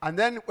 And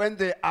then when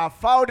they are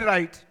found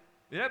right,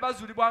 Era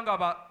bazuulibwa nga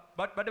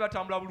badde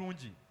batambula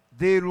bulungi,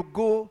 they will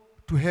go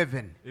to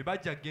heaven.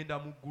 bajja kgenda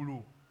mu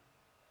ggulu.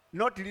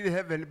 Not really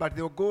heaven, but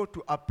they will go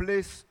to a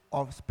place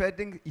of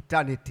spending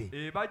eternity.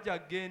 Bajja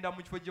kgenda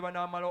mu kifo gye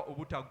banaamala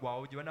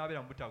obutaggwaawo, gye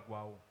banaabeera mu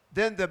butaggwaawo.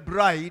 Then the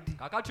bride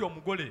Kaakati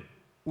omugole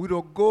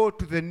will go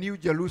to the new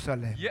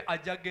Jerusalem ye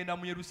ajja kgenda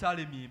mu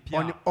Yerusaalemi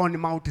empya, on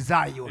Mount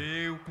Zion.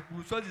 ku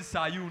lusozi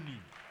Sayuni.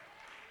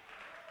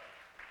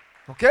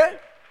 Okay?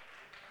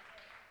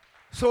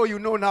 So you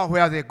know now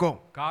where they go.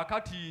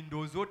 Kaakati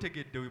ndowooza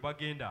otegedde we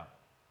bagenda.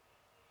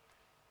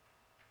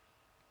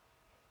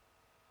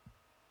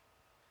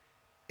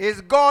 Is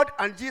God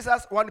and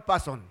Jesus one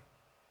person?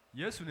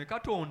 Yesu ne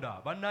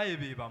Katonda bannaye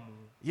be bamu.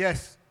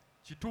 Yes.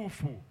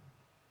 Kituufu.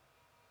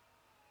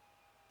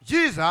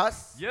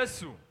 Jesus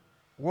Yesu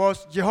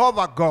was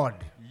Jehovah God,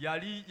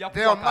 yali the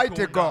yakuwa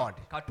Almighty Katonda, God,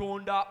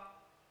 Katonda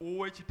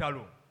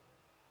ow'ekitalo,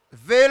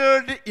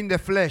 veiled in the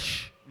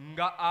flesh,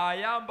 nga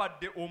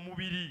ayambadde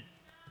omubiri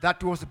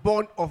that was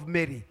born of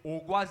Mary.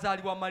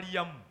 ogwazaalibwa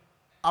Maliyamu.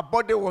 A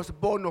body was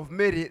born of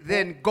Mary,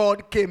 then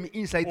God came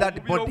inside that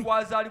Omubiri body.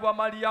 ogwazaalibwa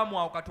Maliyamu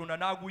awo Katonda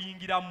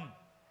n'aguyingiramu.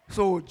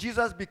 So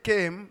Jesus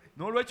became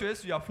N'olwekyo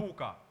Yesu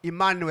yafuuka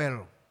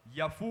Emmanuel,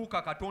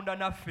 Katonda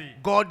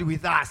naffe, God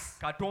with us,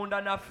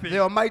 Katonda naffe, the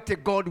Almighty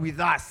God with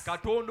us.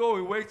 Katonda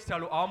oyo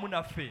ow'ekitalo awamu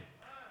naffe.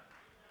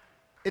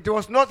 It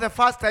was not the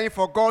first time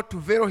for God to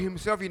veil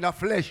himself in a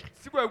flesh.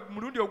 Si gwe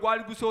mulundi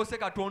ogwali gusoose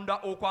Katonda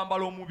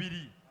okwambala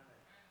omubiri.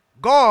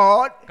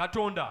 God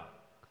Katonda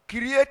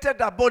created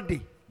a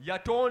body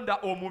yatonda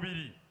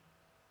omubiri,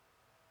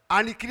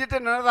 and he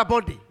created another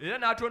body era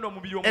n'atonda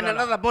omubiri and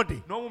another omulala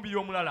body. n'omubiri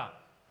omulala.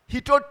 He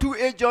told 2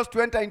 angels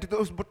to enter into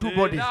those 2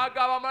 bodies,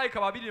 N'agaba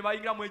bamalayika babiri ne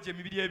bayingira mu egyo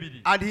emibiri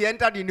ebiri, and he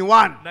entered in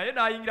one, naye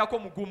n'ayingirako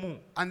mu gumu.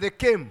 and they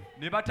came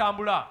Ne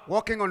batambula,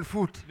 walking on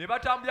foot, ne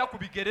batambulira ku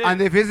bigere,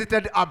 and they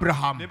visited ne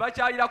Abraham.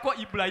 bakyalirako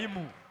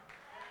Ibulayimu.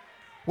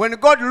 When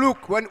God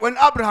looked, when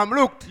Abraham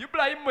looked,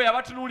 Ibulayimu bwe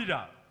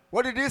yabatunuulira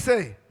what did he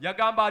say?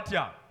 yagamba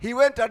atya? He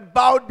went and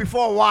bowed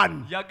before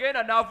one.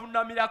 Yagenda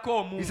n'avuunamirako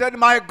omu, He said,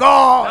 "My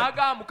God."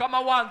 n'agamba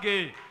Mukama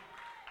wange.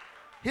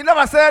 He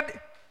never said,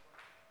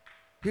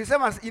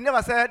 he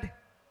never said,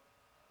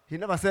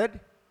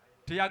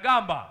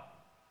 Teyagamba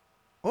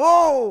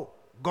 "Oh,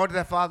 God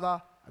the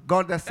Father,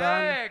 God the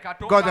Son, God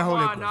Katonda the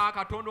Holy Ghost." Mwana,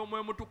 Katonda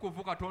Omwoyo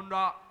Mutukuvu,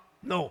 Katonda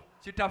No.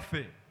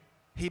 Kitaffe.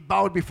 He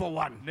bowed before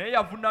one. Naye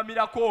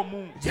yavuunamirako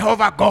omu,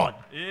 Jehovah God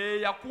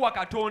yakuwa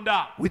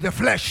Katonda with the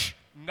flesh.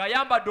 nga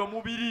yambadde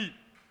omubiri.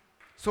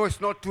 So it's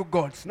not 2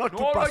 gods, not 2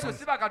 N'olwekyo persons.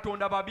 si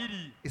bakatonda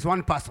babiri, It's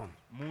 1 person.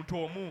 muntu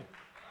omu.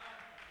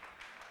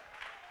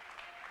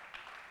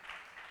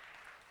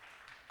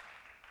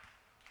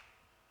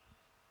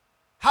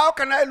 How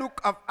can I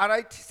look up a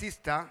right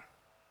sister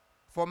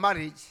for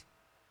marriage,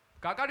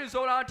 Kaakati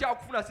nsobola ntya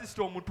okufuna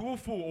sisita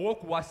omutuufu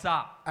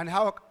ow'okuwasa? and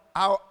how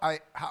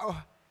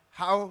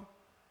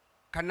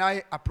can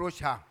I approach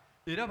her?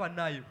 Era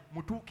bannaye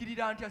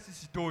mutuukirira ntya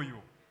sisita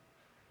oyo?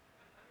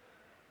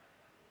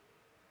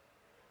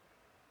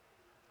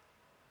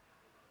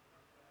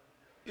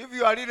 If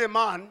you are really a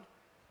man,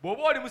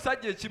 Bw'oba oli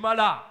musajja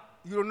ekimala,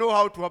 you don't know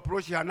how to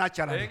approach her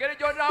naturally. engeri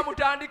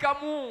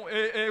gy'onaamutandikamu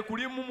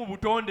kulimu mu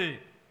butonde.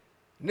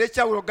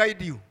 Nature will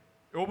guide you.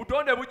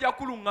 Obutonde bujja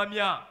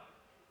kuluŋŋamya.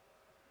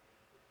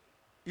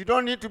 You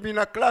don't need to be in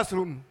a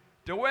classroom.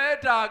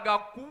 Teweetaaga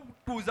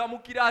kutuuza mu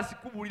kiraasi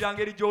kubuulira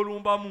ngeri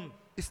gy'olumbamu.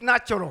 It's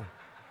natural.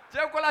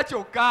 Kyekola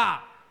kyokka.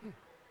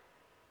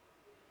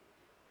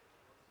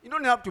 You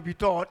don't have to be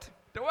taught.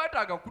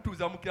 Teweetaaga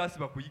kutuuza mu kiraasi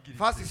bakuyigirize.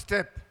 First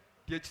step,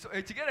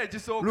 Ekigere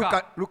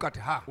ekisooka look at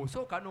her.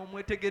 osooka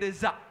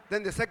n'omwetegereza.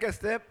 Then the second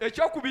step,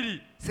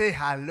 Ekyokubiri say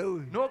hello.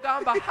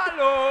 n'ogamba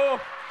hallo.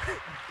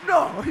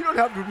 No, you don't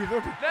have to be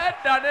taught.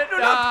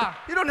 Nedda.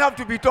 You don't have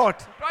to be taught.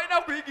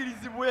 Tolina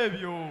kuyigirizibwa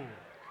ebyo.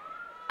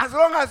 As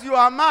long as you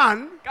are a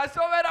man Kasi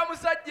obeera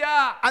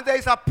musajja. and there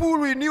is a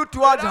pull in you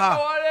towards Era her,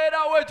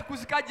 ng'oleerawo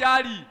ekikusika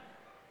gy'ali.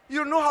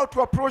 you know how to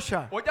approach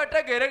her. Ojja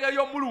kutegeera engeri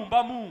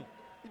y'omulumbamu.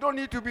 You don't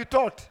need to be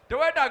taught.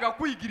 Teweetaaga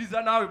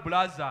kuyigiriza naawe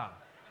bulaza.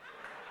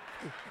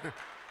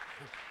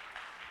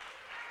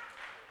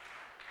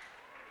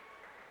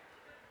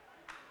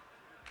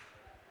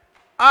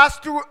 As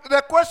to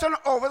the question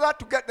of whether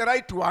to get the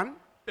right one,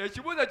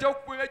 Ekibuuzo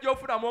eky'okukwinga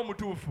gy'ofunamu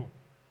omutuufu.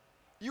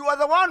 you are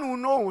the one who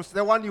knows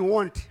the one you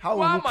want, how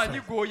it looks Wamanyi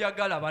like.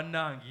 gw'oyagala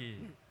bannange.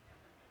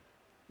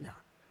 Yeah.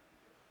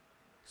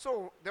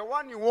 So the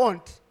one you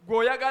want,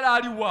 Gw'oyagala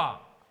aliwa.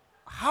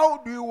 how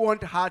do you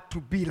want her to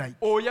be like?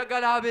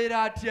 Oyagala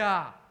abeera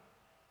atya?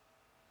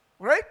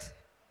 Right?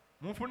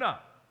 Munfuna?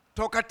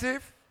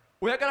 Talkative,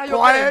 Oyagala Quiet.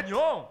 yogera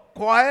nnyo?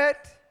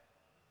 quiet,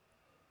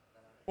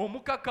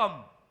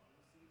 Omukakamu?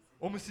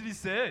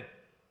 Omusirise?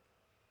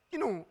 you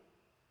know,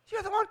 you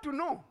are the one to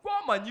know.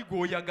 Gw'omanyi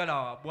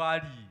gw'oyagala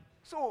bw'ali.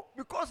 So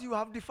because you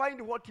have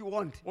defined what you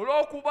want,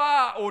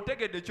 Olw'okuba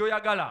otegedde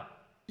ky'oyagala,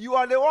 you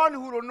are the one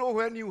who will know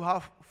when you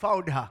have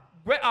found her.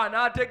 gwe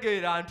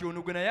anaategeera nti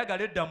ono gwe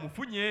nayagala edda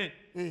mufunye.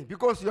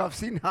 Because you have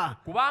seen her.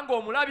 Kubanga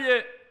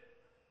omulabye.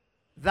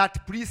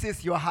 That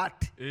pleases your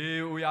heart.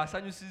 Oyo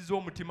asanyusizza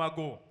omutima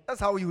gwo. That's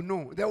how you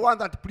know. The one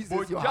that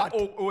pleases your heart.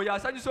 Oyo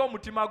asanyusa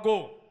omutima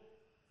gwo.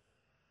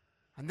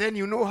 And then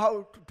you know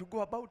how to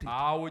go about it.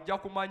 Awo ojja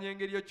kumanya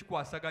engeri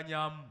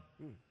yokikwasaganyamu.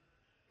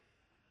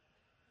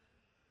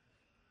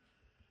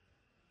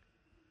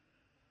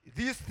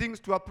 These things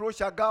to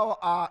approach a girl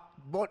are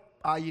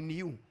in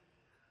you.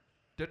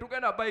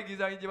 Tetugenda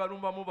bayigiriza gye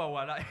balumbamu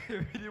bawala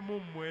ebirimu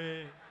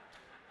mmwe.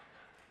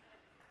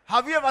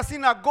 Have you ever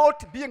seen a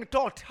goat being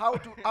taught how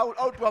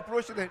to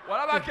approach them?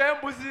 Walabako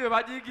embuzi be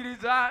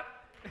bagiyigiriza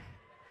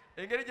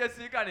engeri gye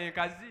siikana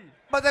enkazi.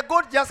 But the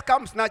goat just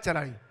comes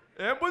naturally.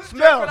 Embuzi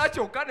Smells. kyekola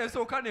kyokka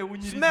nesooka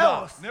newunyiriza.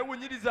 Smells.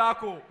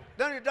 Newunyirizaako.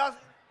 Then it does.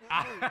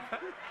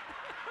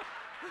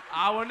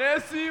 Awo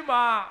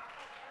neesiima.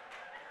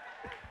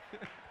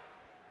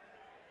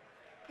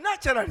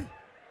 Naturally.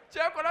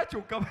 Kyekola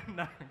kyokka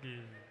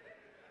bannange.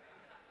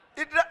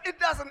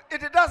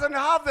 It doesn't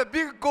have the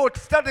big goat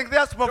standing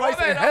there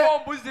supervising. Obeerawo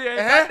ombuzi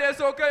enkadde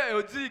esooka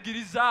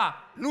oziyigiriza.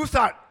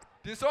 Nuisance.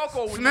 Tisooka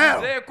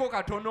owunyirizeeko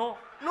katono.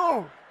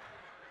 No.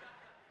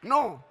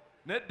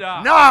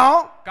 Nedda.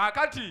 Now,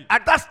 Kaakati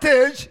at that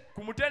stage,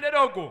 ku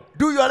mutendera ogwo.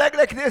 do your leg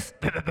like this.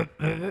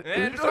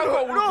 Tisooka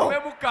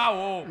owulukubemu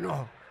kaawo.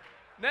 No.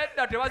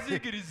 Nedda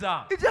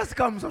tebaziyigiriza. It just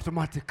comes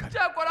automatically.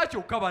 Kyekola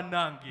kyokka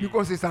bannange.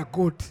 Because it's a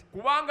goat.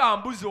 Kubanga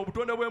mbuzi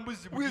obutonde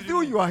bw'embuzi With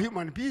you, you are a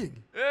human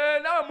being.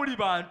 nawe muli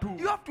bantu.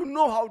 You have to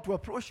know how to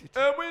approach it.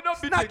 Mulina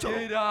It's natural.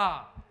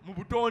 obitegeera mu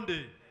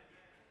butonde.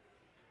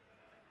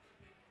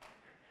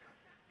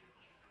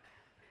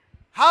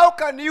 How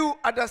can you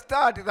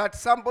understand that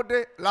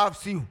somebody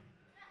loves you?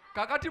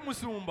 Kakati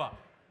musumba.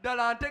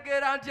 Ddala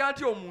ntegeera ntya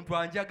nti omuntu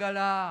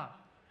anjagala.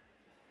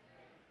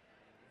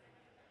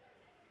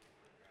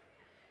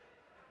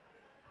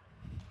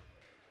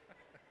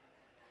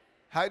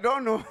 I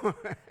don't know.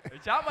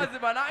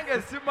 Ekyamazima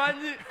nange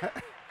simanyi.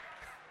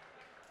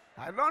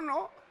 I don't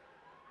know.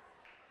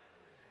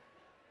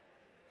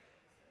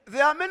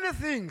 There are many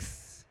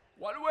things.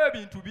 Waliwo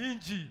ebintu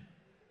bingi.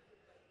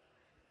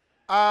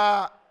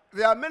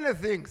 There are many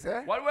things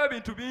Waliwo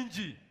ebintu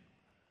bingi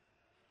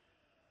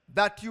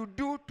that you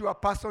do to a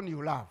person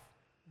you love.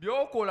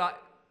 By'okolera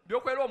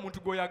omuntu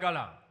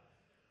gw'oyagala.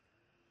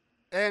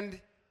 And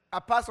a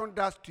person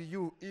does to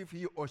you if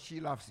he or she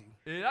loves you.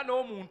 Era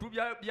n'omuntu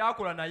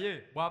by'akola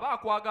naye bw'aba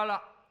akwagala.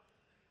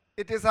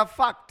 It is a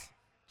fact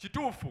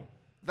Kituufu.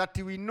 that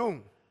we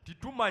know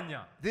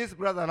Titumanya. this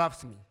brother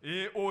loves me.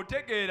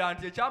 Otegeera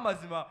nti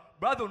ekyamazima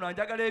brother ono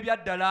anjagala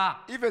ebyaddala.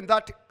 Even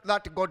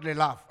that godly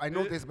love. I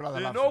know this brother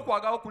loves me.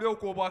 N'okwagala okuli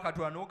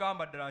okw'obwakatonda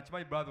n'ogamba ddala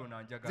nkimanyi brother ono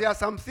There anjagala. are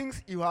some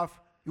things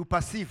you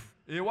perceive.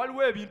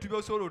 Waliwo ebintu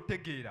by'osobola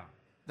otegeera.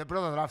 The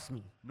brother loves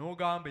me.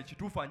 N'ogamba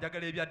ekituufu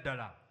anjagala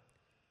ebyaddala.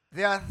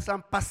 There are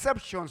some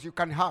perceptions you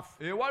can have.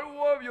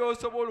 Waliwo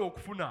by'osobola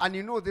okufuna. And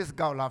you know this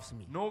girl loves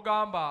me.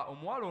 N'ogamba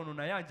omuwala ono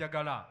naye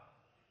anjagala.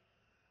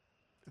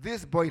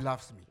 This boy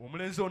loves me.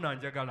 Omulenzi ono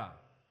anjagala.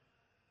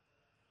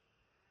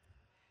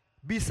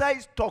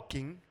 Besides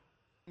talking,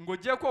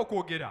 Ng'oggyeko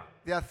okwogera.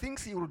 there are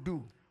things he will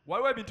do.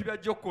 Waliwo ebintu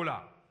by'ajja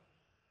okukola.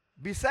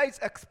 Besides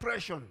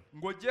expression,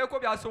 Ng'oggyeko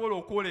by'asobola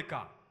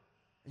okwoleka.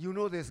 you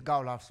know this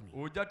girl loves me.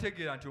 ojja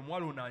tegeera nti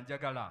omuwala ono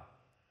anjagala.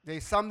 There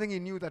is something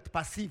in you that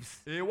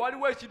perceives.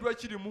 Waliwo ekintu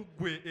ekiri mu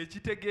ggwe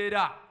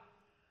ekitegeera.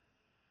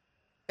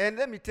 And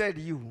let me tell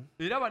you,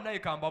 Era bannaye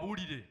ka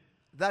mbabuulire.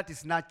 that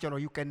is natural.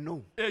 You can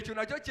know. Ekyo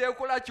nakyo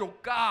kyekola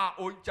kyokka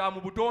kya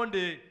mu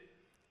butonde.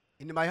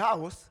 In my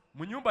house,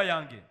 Mu nnyumba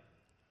yange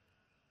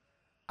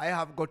I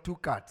have got 2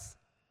 cats.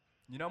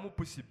 ninamu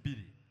pusi 2.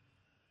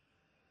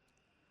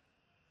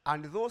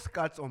 And those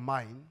cats of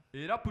mine,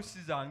 Era pusi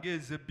zange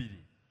ezo 2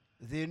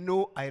 they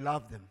know I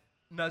love them.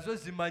 nazo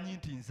zimanyi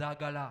nti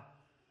nzaagala.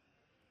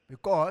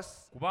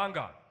 Because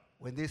Kubanga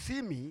when they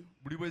see me,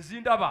 buli bwe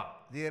zindaba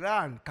they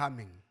run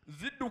coming.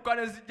 zidduka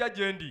ne zijja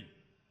gye ndi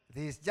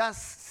They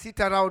just sit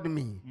around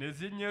me. ne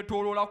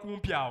zinnyetooloola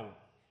kumpi awo.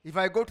 If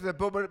I go to the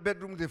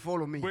bedroom, they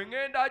follow me. Bwe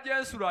ŋŋenda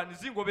gy'ensula ne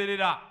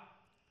zingoberera.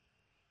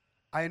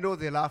 I know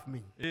they love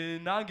me.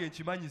 Nange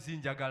nkimanyi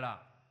zinjagala.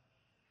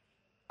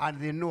 And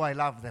they know I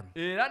love them.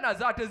 Era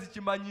nazo ate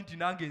zikimanyi nti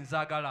nange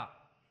nzaagala.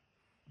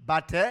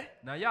 But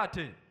Naye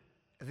ate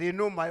they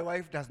know my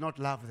wife does not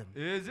love them.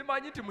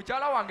 zimanyi nti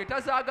mukyala wange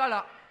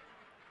tazaagala.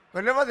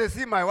 Whenever they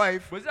see my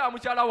wife, Bwe ziraba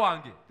mukyala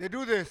wange they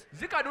do this.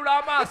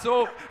 zikadula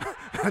amaaso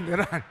And they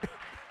run.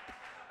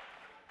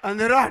 And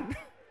they run.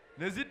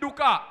 ne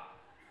zidduka.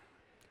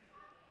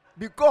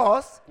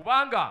 Because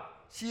Kubanga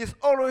she is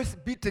always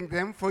beating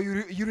them for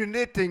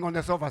urinating on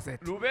the sofa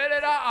set.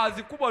 lubeerera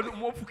azikuba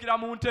mufukira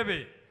mu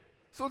ntebe.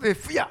 So they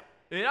fear.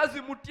 Era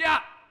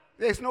zimutya.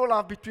 There is no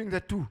love between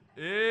the two.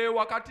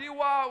 Wakati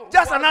wa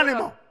Just an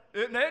animal.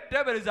 naye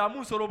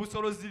teeberezaamu nsolo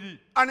busolo ziri.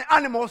 And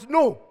animals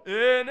know.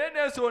 Naye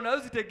n'ensolo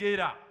nazo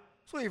zitegeera.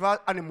 So if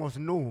animals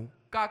know,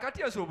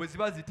 Kaakati ensolo bwe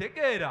ziba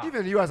zitegeera.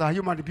 even you as a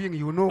human being,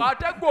 you know.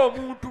 Ate gwe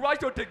omuntu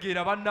lwaki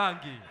otegeera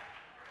bannange?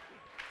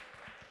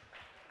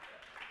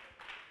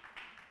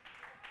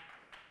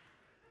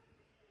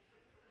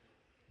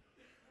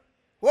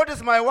 What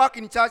is my work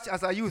in church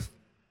as a youth?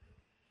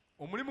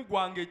 Omulimu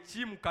gwange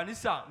ki mu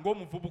kanisa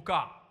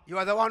ng'omuvubuka? You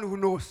are the one who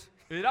knows.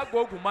 Era gwe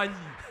ogumanyi.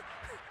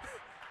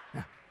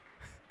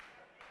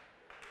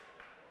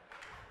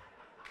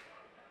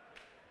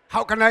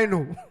 How can I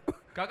know?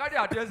 Kakati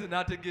ate nze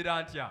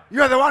n'ategeera ntya?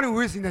 You are the one who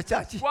is in the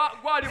church.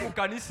 Gwali mu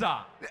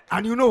kanisa.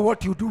 And you know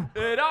what you do.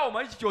 Era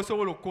omanyi kiki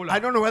osobola I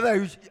okukola.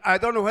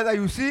 don't know whether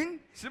you sing.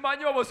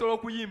 Simanyi oba osobola I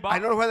okuyimba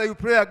don't know whether you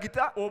play a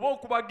guitar. oba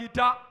okuba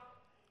gita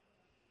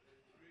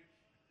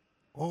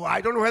Oh,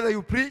 I don't know whether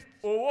you preach.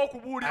 oba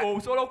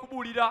osobola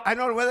okubuulira. I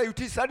don't know whether you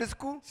teach Sunday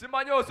school.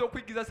 Simanyi osobola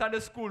okuyigiza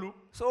Sunday school.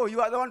 So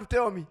you are the one to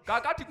tell me.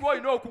 Kaakati gwe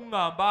olina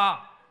okuŋŋamba.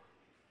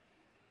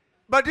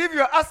 But if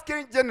you are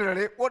asking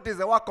generally, what is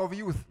the work of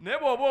youth? Naye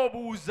bw'oba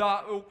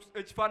obuuza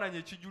ekifaananyi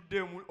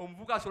ekijjudde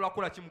omuvubuka asobola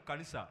kukola ki mu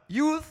kanisa?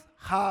 Youth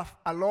have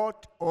a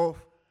lot of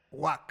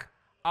work.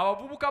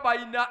 Abavubuka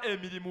balina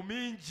emirimu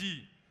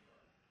mingi.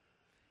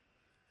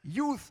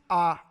 Youth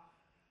are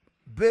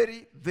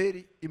very,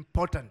 very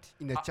important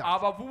in the church.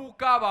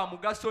 Abavubuka ba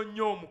mugaso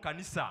nnyo mu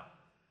kanisa.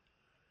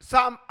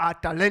 Some are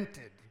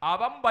talented.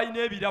 Abamu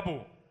balina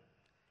ebirabo.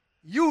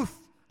 Youth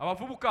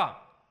Abavubuka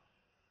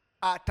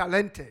are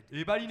talented.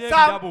 balina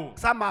ebirabo.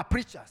 Some are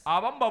preachers.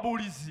 Abamu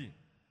babuulizi.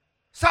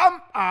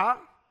 Some are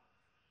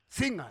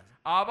singers.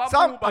 Abamu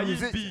Some are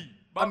bayimbi.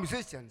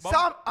 musicians.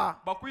 Some are.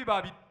 bakubi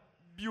ba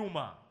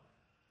byuma.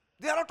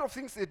 There are a lot of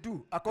things they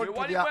do according to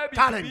Waliwo their ebintu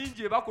talent.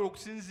 bingi bakola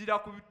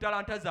okusinziira ku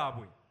talanta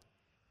zaabwe.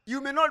 You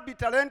may not be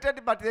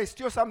talented, but there is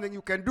still something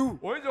you can do.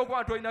 Oyinza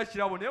okuba nti olina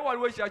kirabo naye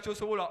waliwo ekirala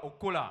ky'osobola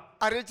okukola.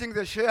 Arranging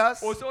the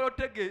shares. Osobola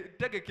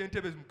otegeka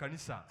entebe mu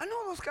kanisa. And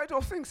all those kind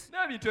of things.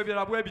 N'ebintu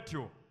ebirala bwe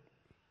bityo.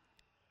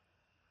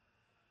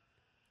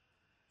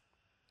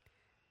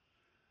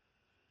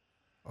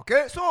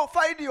 Okay, so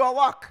find your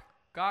work.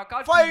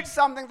 Kaakati Find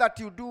something that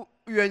you do,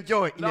 you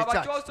enjoy in the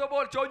laba church.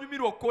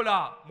 ky'onyumirwa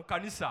okukola mu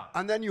kanisa.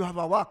 And then you have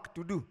a work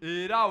to do.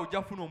 Era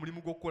ojja kufuna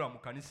omulimu gw'okukola mu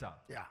kanisa.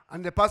 Yeah.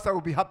 And the pastor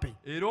will be happy.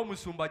 Era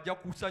omusumba ajja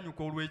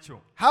kusanyuka olw'ekyo.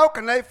 How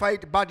can I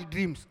fight bad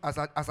dreams as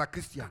a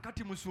Christian?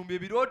 Kati musumba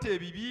ebirooto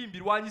ebibi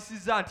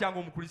mbirwanyisizza ntya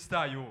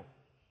ng'omukristaayo?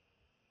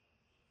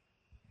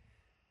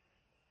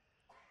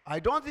 I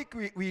don't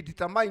think we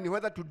determine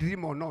whether to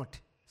dream or not.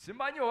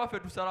 Simanyi oba ffe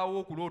tusalawo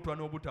okulootwa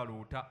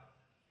n'obutaloota.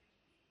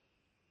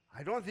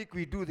 I don't think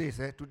we do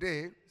this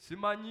today.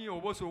 Simanyi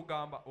oba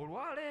osogamba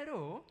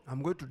olwaleero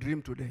I'm going to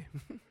dream today.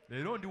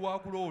 leero ndi wa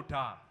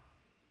kuloota.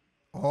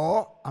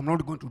 Or I'm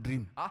not going to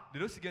dream.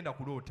 Leero sigenda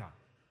kuloota.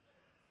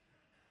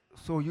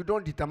 So you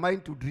don't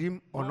determine to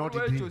dream or not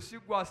dream. Olw'ekyo si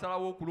gwe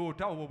asalawo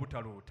okuloota oba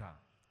obutaloota.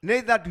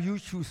 Neither do you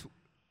choose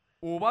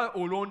Oba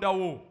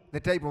olondawo. the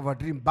type of a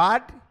dream,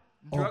 bad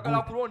or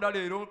Njagala good. kulonda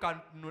leero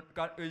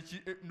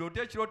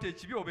ndoota ekirooto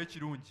ekibi oba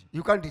ekirungi.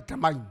 You can't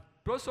determine.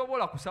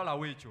 Tosobola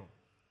kusalawo ekyo.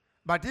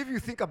 But if you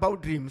think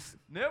about dreams,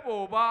 Naye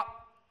bw'oba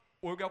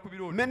oyogera ku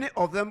birooto. many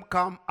of them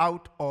come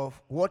out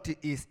of what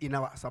is in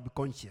our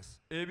subconscious.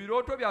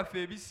 Ebirooto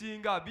byaffe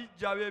ebisinga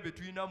bijja bye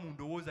tulina mu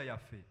ndowooza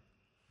yaffe.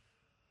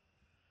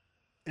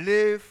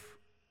 Live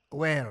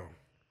well.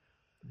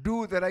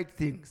 Do the right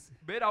things.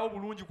 Beerawo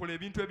bulungi, kola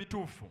ebintu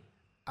ebituufu.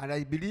 And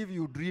I believe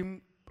you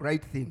dream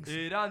right things.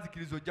 era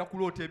nzikiriza ojja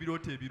kuloota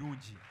ebirooto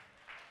ebirungi.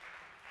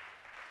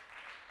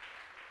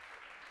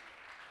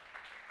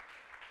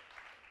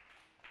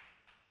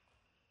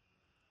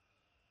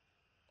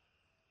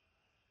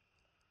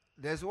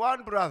 There's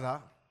one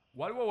brother,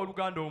 Waliwo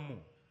owooluganda omu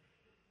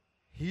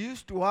he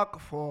used to work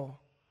for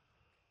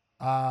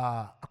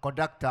a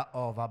conductor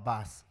of a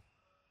bus.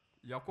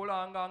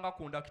 yakolanga nga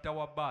kondakita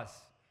wa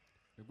baasi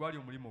egwali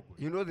omulimu gwe.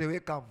 You know, they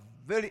wake up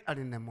very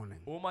early in the morning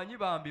Omanyi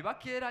bambi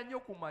bakeera nnyo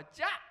ku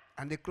makya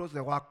and they close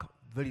the work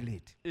very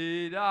late.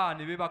 era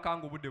ne beebaka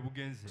nga obudde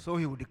bugenze. So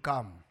he would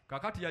come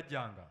Kakati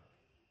yajjanga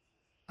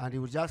and he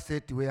would just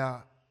sit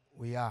where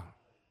we are.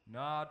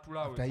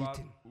 n'atula After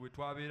eating. we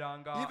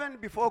twabeeranga Even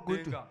before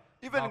going to,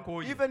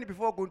 ng'akooye. even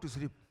before going to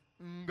sleep,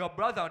 nga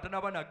brother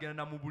atanaba n'agenda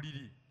na mu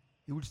buliri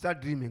he would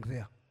start dreaming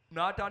there.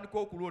 n'atandika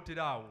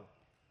okulootera awo.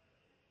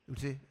 He would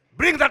say,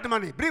 bring that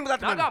money, bring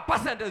that money. Naga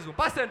pasente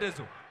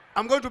ezo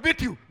I'm going to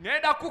beat you.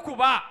 ngenda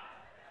kukuba.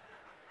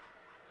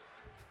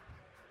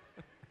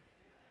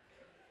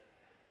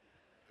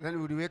 Then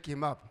we would wake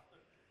him up.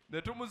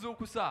 Ne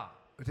tumuzuukusa.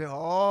 We say,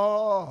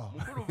 oh,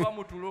 Mukulu va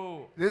mu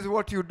tulo. this is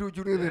what you do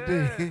during the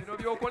day. Bino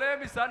by'okola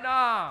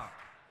emisana.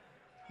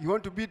 You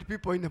want to beat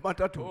people in the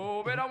matatu.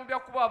 Obeera mu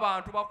byakuba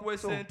abantu bakuwa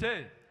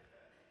ssente.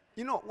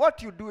 You know,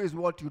 what you do is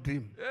what you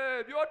dream.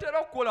 By'otera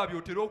okukola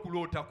by'otera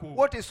okulootako.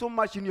 What is so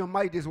much in your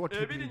mind is what you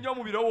Ebiri dream. nnyo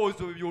mu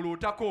birowoozo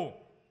by'olootako.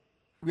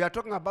 We are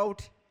talking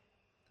about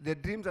the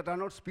dreams that are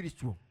not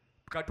spiritual.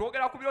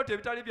 Katwogera ku birooto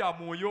ebitali bya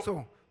mwoyo.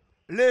 So,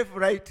 live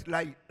right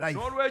life.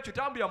 N'olwekyo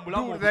tambulira mu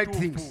bulamu Do right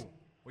things. obutuufu.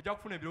 Ojja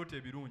kufuna ebirooto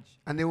ebirungi.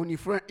 And they will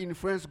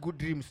influence good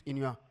dreams in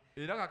your...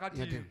 Era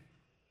kakati dream.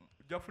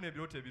 ojja kufuna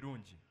ebirooto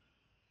ebirungi.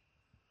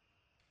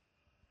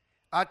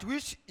 At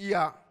which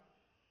year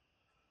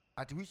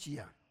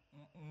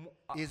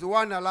is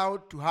one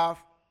allowed to have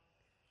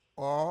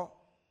or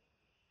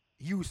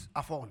use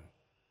a phone?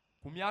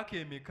 Ku myaka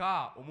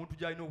emeka omuntu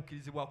gy'alina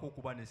okukkirizibwako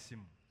okuba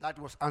n'essimu? That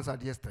was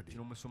answered yesterday.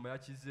 Kino musomo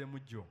yakizzeemu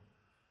jjo.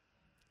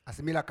 A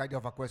similar kind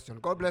of a question.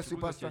 God bless you,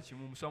 Ekibuuzo Pastor. kye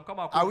kimu. Musomo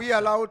Mukama Are we akwewuunya.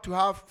 allowed to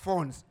have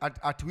phones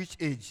at which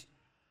age?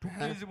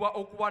 Tukkirizibwa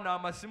okuba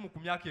n'amasimu ku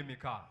myaka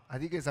emeka? I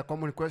think it's a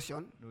common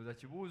question. Ndowooza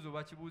kibuuzo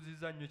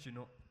bakibuuzizza nnyo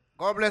kino.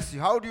 God bless you.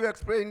 How do you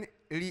explain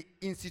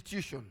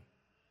reinstitution?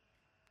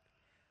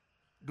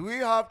 Do we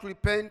have to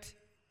repent?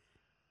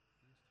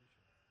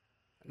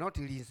 Not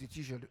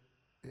reinstitution,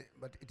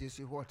 but it is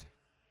what?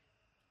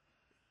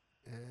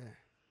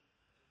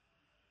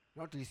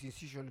 Not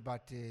reinstitution,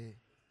 but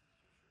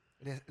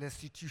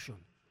restitution.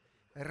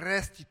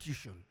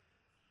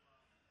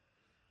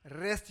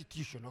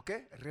 Restitution,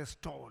 okay?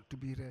 Restored, to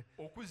be...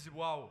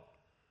 Okuzzibwawo.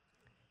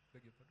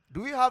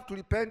 Do we have to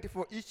repent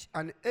for each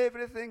and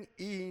everything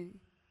in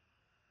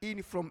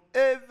from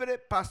every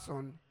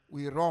person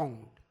we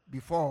wronged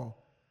before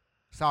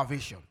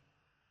salvation?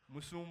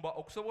 Musumba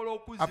okusobola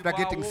After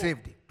getting okuzzibwawo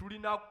saved.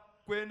 tulina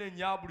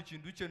kwenenya buli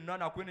kintu kyonna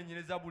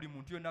nakwenenyereza buli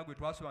muntu yonna gwe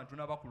twasobola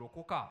ntunaba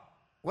kulokoka.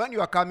 When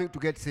you are coming to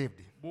get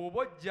saved Bw'oba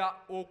ojja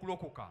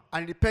okulokoka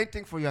and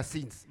repenting for your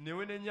sins, ne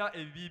wenenya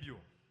ebibi byo,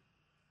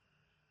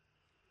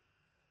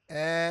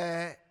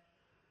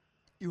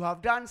 you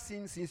have done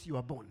sin since you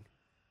were born.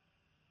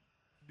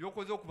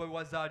 by'okoze okuva bwe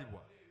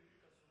wazaalibwa.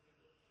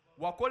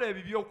 Wakola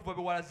ebibi okuva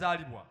bwe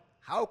wazaalibwa.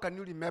 How can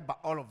you remember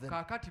all of them?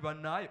 Kaakati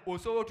bannaaye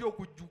osobola otya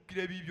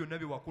okujjukira ebibi byonna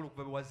bye wakola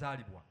okuva bwe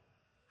wazaalibwa?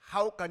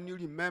 How can you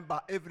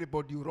remember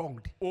everybody you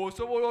wronged?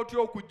 Osobola otya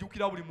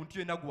okujjukira buli muntu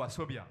yenna gwe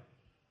wasobya?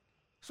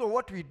 So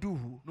what we do,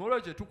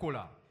 N'olwekyo kye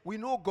tukola, we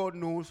know God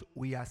knows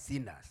we are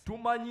sinners.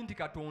 tumanyi nti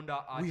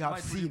Katonda We have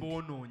akimanyi tuli sinned.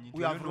 boonoonyi,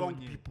 We have wronged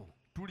twonoonye. people.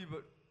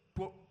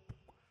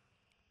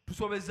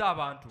 Tusobezza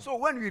abantu. So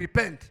when we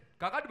repent,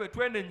 Kakati bwe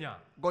twenenya,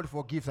 God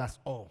forgives us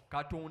all.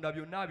 Katonda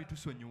byonna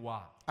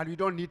abitusonyiwa. And we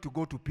don't need to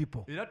go to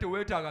people. Era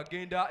teweetaaga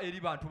genda eri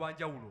bantu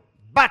banjawulo.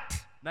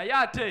 But Naye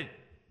ate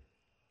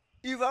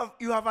if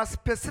you have a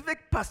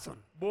specific person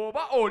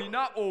bw'oba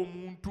olina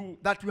omuntu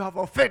that you have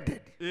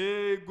offended,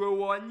 gwe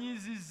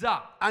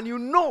wanyiizizza and you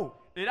know,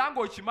 era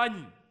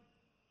ng'okimanyi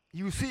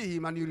you see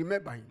him and you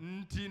remember him,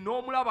 nti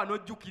n'omulaba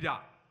n'ojjukira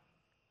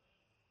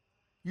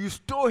you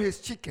stole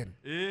his chicken,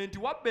 nti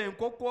wabba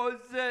enkoko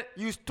ze,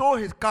 you stole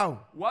his cow,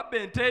 wabba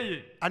ente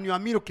ye, and you are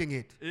milking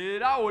it.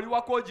 era oli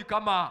wako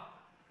ogikama,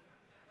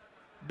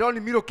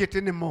 Don't milk it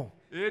anymore.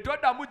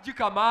 toddamu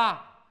gikama.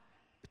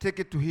 Take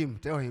it to him.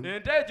 Tell him,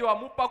 Ente ye gye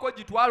wamuppako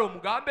gitwala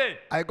omugambe,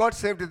 I got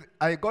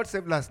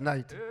saved last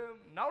night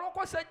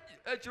nalokose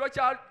ekiro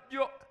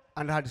kyalyo,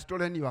 and I had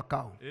stolen your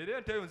cow. era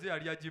ente eyo nze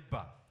yali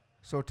agibba.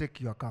 So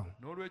take your cow.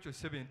 N'olwekyo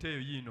ssebe ente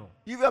eyo yiino.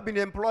 If you have been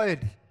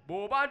employed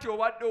Bw'oba nti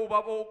obadde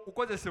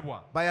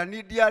okukozesebwa by an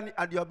Indian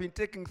and you have been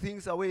taking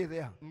things away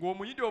there,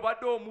 ng'omuyindi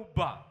obadde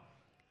omubba,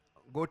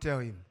 go tell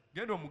him.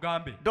 genda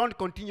omugambe. Don't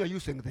continue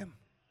using them.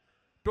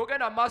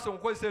 Togenda mu maaso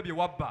okukozesa ebyo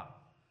bwabba.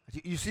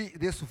 You see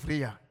this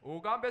sufria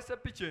Ogamba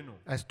esseppiki eno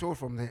I stole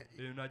from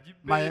eyo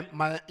nagibba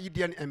my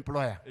Indian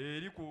employer.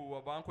 eri ku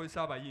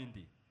bankozesa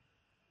abayindi.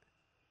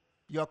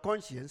 Your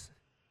conscience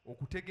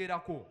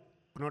Okutegeerako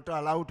will not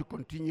allow to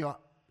continue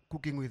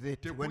cooking with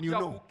it. When you tekujja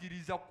know,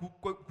 kukkiriza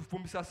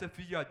kufumbisa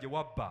sefiya gye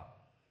wabba.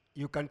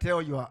 you can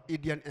tell your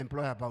Indian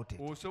employer about it.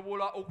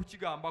 Osobola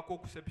okukigambako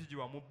ku sefiya gye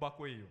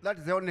wamubbako eyo. That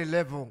is the only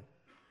level.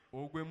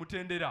 Ogwe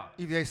mutendera.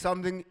 If there is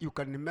something you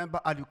can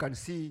remember and you can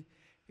see,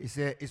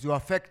 it will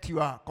affect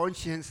your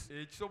conscience.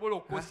 Ekisobola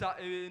okukosa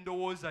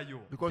endowooza yo.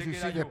 Because you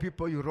see the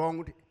people you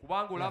wronged.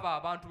 Kubanga olaba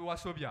abantu be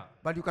wasobya.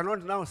 But you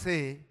cannot now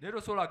say, Naye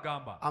tosobola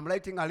gamba. I'm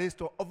writing a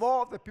list of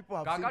all the people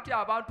I've seen. Kaakati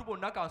abantu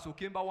bonna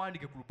kansooke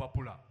mbawandiike ku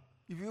lupapula.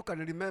 If you can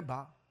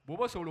remember,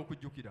 Bw'oba osobola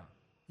okujjukira.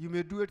 you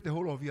may do it the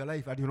whole of your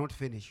life and you not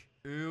finish.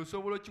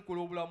 Osobola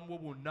okikola obulamu bwo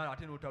bwonna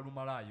ate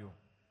n'otalumalaayo.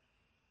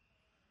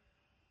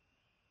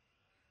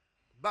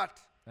 But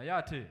Naye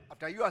ate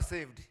after you are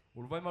saved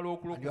oluvannyuma and you are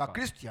lw'okulokoka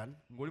Christian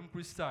ng'oli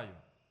mukristaayo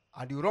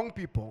and you wrong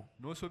people,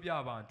 n'osobya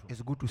abantu,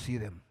 it's good to see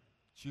them.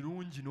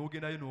 kirungi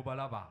n'ogendayo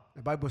n'obalaba.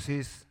 The Bible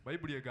says,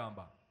 Bayibuli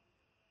egamba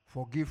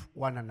forgive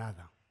one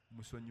another.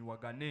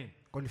 musonyiwagane,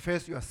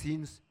 Confess your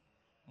sins.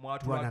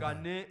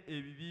 mwatulagane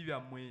ebibi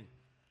byammwe.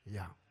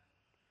 Yeah.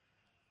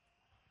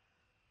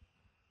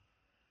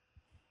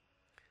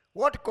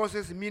 What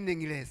causes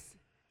meaningless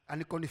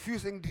and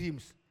confusing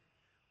dreams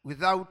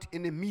without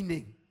any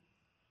meaning?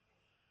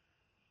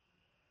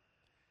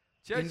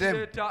 In them.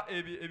 Kyekireeta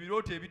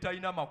ebirooto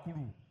ebitalina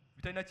makulu,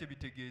 bitalina kye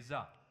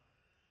bitegeeza.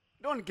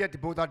 Don't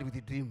get bothered with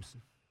the dreams.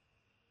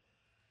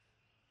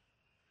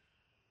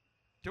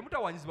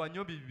 Temutawanyizibwa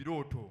nnyo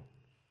birooto.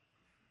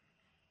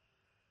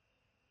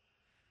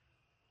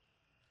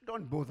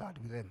 Don't bother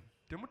with them.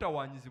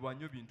 Temutawanyizibwa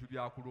nnyo bintu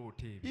bya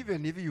kuloota ebyo.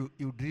 Even if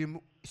you dream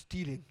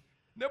stealing,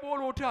 Ne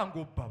bw'oloota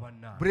ng'obba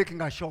bannange,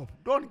 breaking a shop,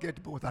 don't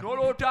get bothered.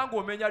 n'oloota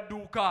ng'omenya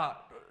dduuka,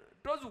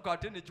 tozuuka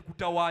ate ne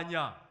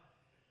kikutawaanya.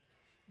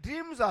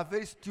 Dreams are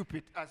very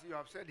stupid, as you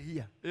have said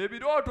here.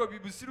 Ebirooto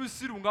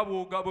bibusirusiru nga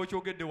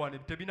bw'okyogedde wano,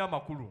 tebina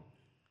makulu.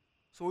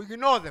 So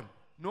ignore them.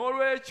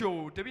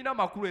 N'olwekyo tebina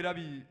makulu era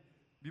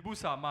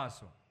bibuusa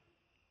amaaso.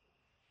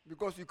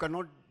 Because you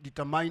cannot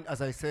determine,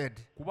 as I said,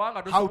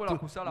 Kubanga how tosobola to,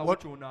 kusalawo what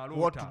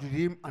ky'onaaloota to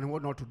dream and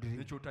what not to dream.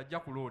 nekyo tajja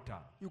kuloota.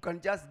 You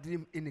can just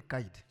dream any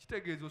kind.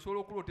 Kitegeeza osobola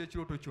okuloota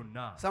ekirooto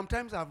kyonna.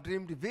 Sometimes I've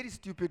dreamed very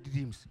stupid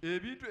dreams.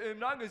 Ebintu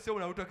nange nsewo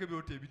nalootako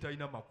ebirooto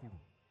ebitalina makulu.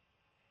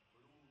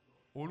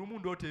 Olumu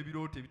ndoota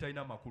ebirooto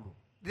ebitalina makulu.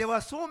 There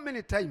were so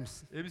many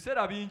times.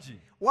 Ebiseera bingi.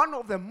 One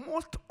of the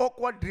most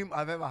awkward dreams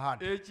I've ever had,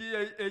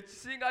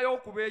 Ekisingayo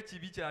okuba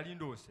ekibi kye nali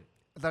ndoose.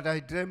 that I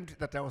dreamed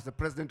that I was the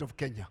president of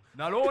Kenya.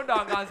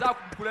 Nalonda nga nze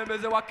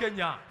mukulembeze wa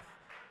Kenya.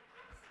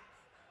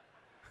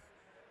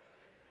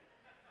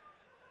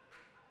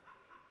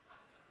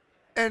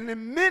 And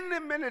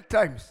many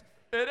times,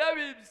 Era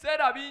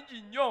ebiseera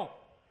bingi nnyo.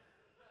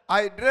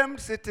 I dreamed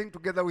sitting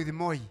together with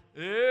Moi.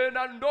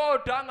 Na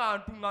ndoota nga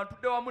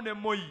ntudde wamu ne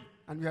Moi.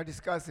 And we are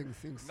discussing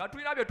things. Nga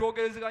tulina bye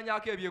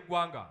twogerezeganyako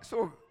eby'eggwanga.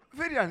 So,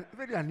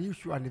 very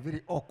unusual and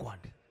very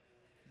awkward.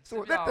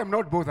 So, let them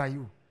not bother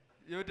you.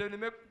 Yo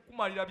teneme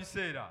kumalira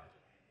biseera.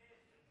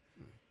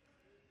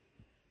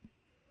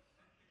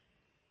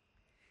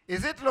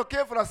 Is it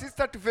okay for a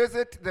sister to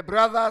visit the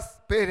brother's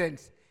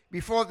parents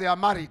before they are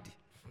married?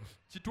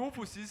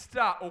 Kituufu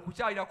sister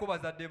okukyalirako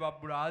bazadde ba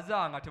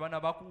brother nga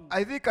tebanaba ku.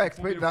 I think I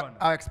explained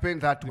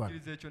that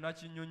one.Kkiriza ekyo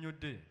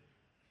nakinnyonnyodde.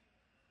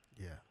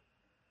 Yeah.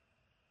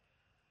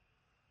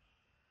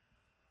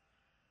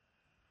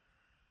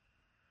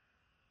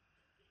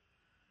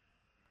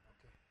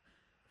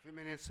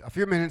 A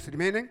few minutes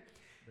remaining.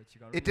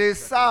 It is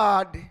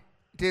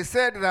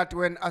said that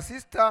when a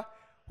sister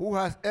who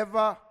has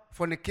ever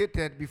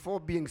fornicated before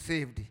being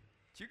saved,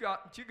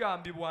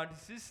 Kigambibwa nti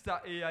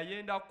sister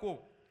eyayendako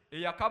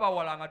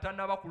eyakabawala nga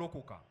tannaba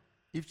kulokoka,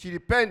 if she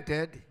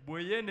repented,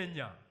 bwe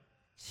yeenenya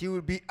she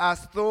will be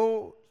as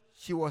though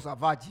she was a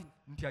virgin.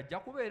 nti ajja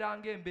kubeera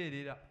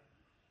ng'embeerera.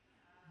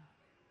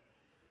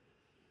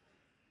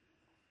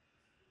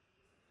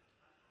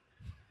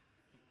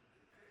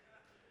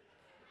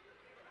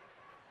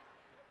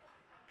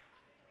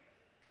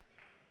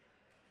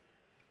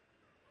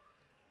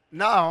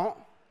 Now,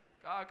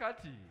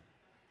 Kaakati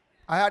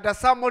I had a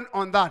sermon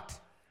on that,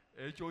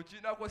 ekyo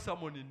kirinako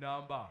samoni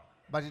namba,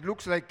 but it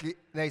looks like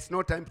there is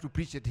no time to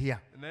preach it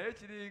here. naye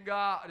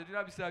kiringa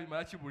tetulina biseera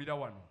bimala kibuulira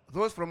wano.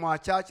 Those from our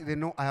church, they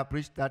know I have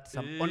preached that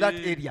on that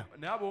area.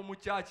 Naye ab'omu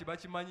kyaki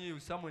bakimanyi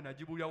samwe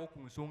nagibuulirako ku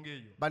nsonga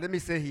eyo. But let me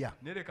say here,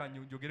 Naye leka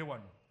njogere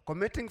wano.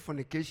 committing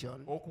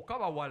fornication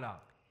Okukabawala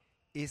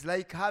is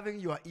like having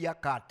your ear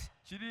cut.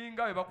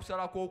 kiringa bwe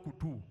bakusalako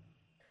okutu.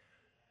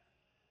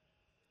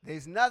 There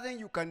is nothing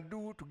you can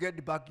do to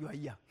get back your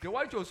ear.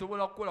 Tewali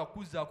kyosobola kukola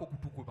kuzzaako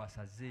kutu kwe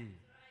basaze.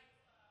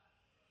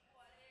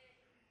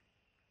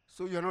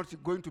 So you are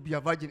not going to be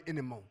a virgin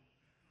anymore.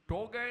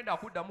 Togenda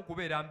kuddamu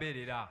kubeera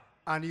mbeerera.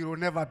 And you will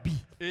never be.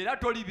 Era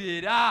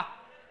tolibeera.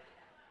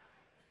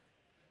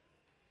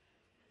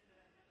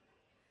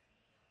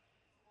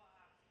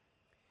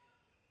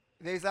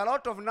 There is a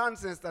lot of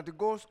nonsense that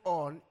goes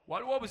on.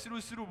 Waliwo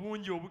obusirusiru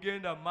bungi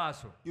obugenda mu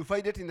maaso. You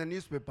find it in the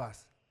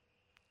newspapers.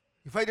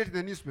 You find it in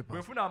the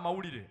newspapers. Bwefuna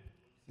amawulire.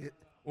 They-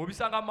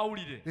 Obisanga mu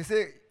mawulire. They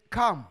say,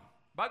 come,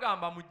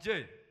 Bagamba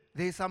mujje.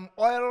 there is some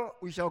oil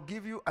we shall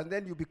give you, and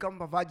then you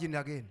become a virgin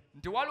again.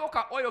 nti waliwo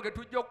ka oyo ge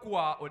tujja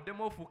okuwa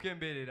oddemu ofuuka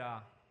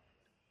embeerera.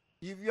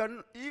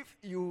 If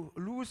you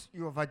lose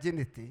your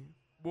virginity,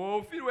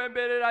 bw'ofiirwa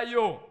embeerera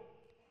yo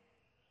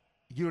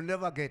you'll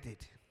never get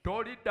it.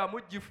 toliddamu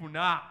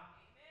gifuna.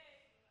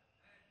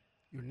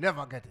 You'll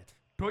never get it.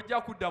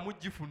 tojja kuddamu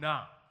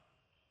gifuna.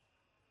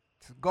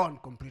 It's gone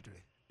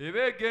completely.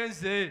 eba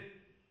egenze.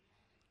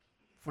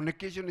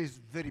 Fornication is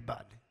very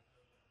bad.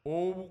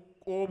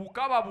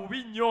 obukaba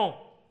bubi nnyo.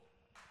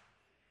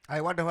 I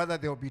wonder whether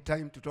there will be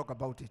time to talk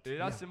about it.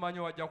 era simanyi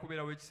wajja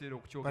kubeerawo ekiseera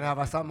But I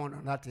have a sermon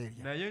on that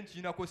area. naye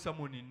nkiinako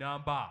samoni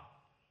namba.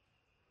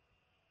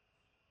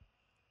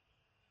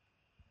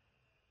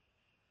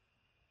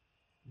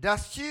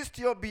 Does she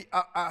still be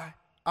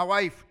a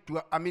wife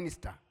to a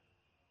minister?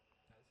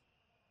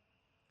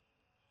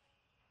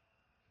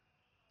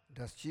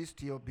 Does she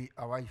still be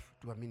a wife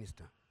to a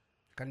minister?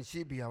 Can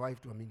she be a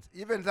wife to a minister?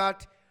 Even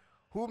that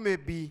who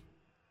maybe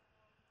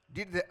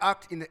did the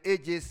act in the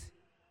ages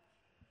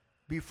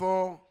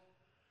before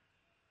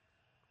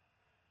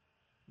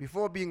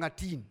being a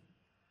teen.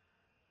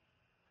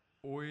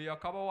 oyo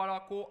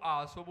yakabawalako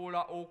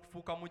asobola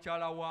okufuuka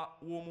mukyala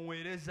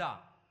w'omuweereza.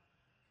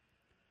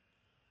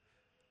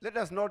 Let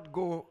us not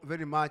go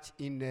very much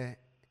in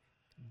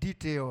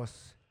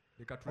details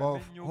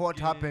of what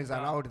happens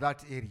around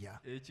that area.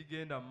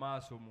 ekigenda mu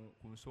maaso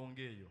ku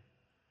nsonga eyo.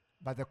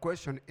 But the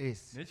question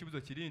is, naye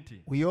ekibuzo kiri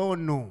nti we all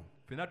know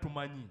ffenna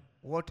tumanyi,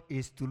 what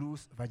is to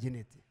lose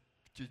virginity.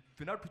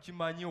 ffenna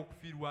tukimanyi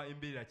okufiirwa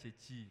embeera kye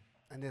ki.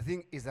 And the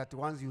thing is that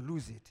once you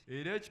lose it,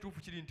 era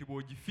ekituufu kiri nti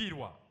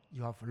bw'ogifiirwa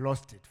you have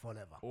lost it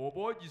forever.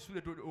 oba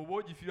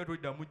ogifiirwa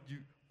toddamu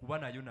kuba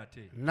nayo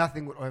nate.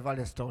 Nothing will ever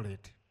restore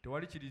it.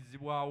 tewali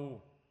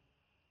kirizibwawo.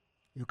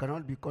 You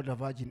cannot be called a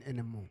virgin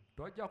anymore.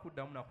 tojja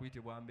kuddamu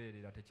nakuyitibwa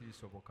mbeerera,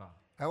 tekirisoboka.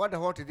 I wonder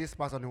what this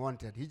person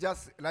wanted. He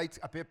just writes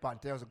a paper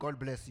and tells God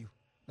bless you.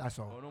 That's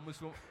all. ono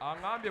omusomo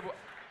aŋambye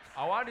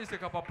awandiise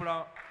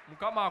kapapula,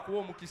 mukama akuwa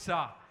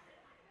omukisa.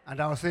 And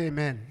I'll say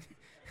amen.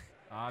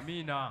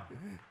 amiina.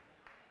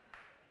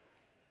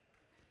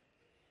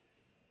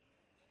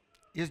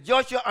 Is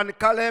Joshua and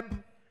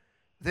Caleb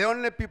the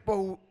only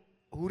people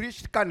who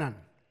reached Canaan?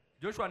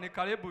 joshua ne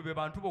kalebu be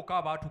bantu bokka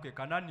abaatuuka e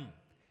kanani.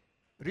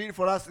 Read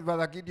for us,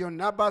 Brother Gideon,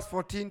 Numbers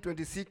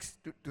 14:26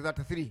 to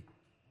 33.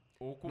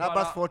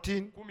 Numbers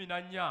 14.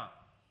 14.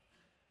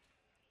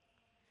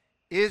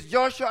 Is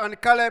Joshua and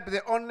Caleb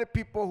the only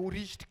people who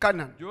reached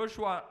Canaan?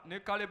 joshua ne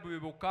kalebu be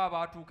bokka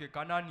abaatuuka e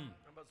kanani.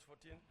 Numbers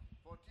 14.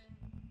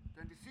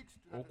 14:26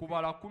 to 33.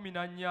 okubala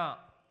 14.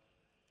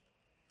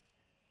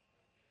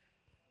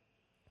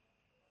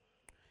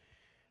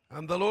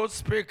 And the Lord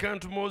spake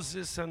unto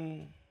Moses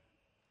and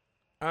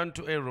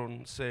unto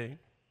Aaron, saying,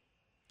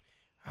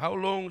 How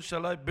long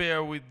shall I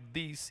bear with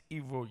this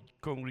evil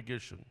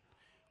congregation,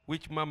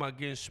 which murmur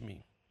against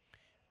me?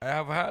 I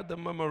have heard the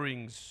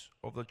murmurings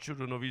of the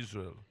children of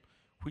Israel,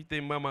 which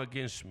they murmur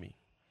against me.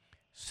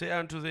 Say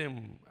unto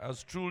them,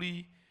 As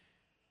truly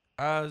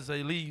as I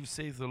live,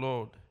 saith the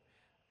Lord,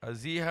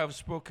 as ye have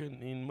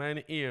spoken in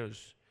mine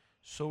ears,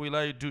 so will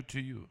I do to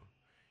you.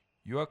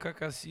 Your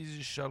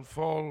carcasses shall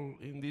fall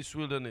in this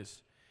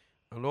wilderness,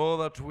 and all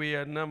that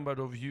were numbered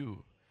of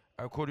you,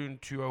 according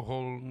to your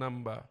whole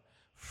number,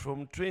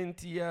 from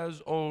 20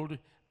 years old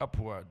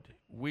upward,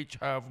 which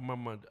have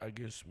murmured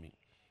against me.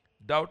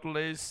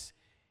 Doubtless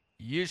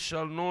ye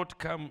shall not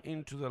come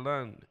into the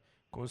land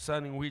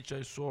concerning which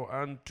I saw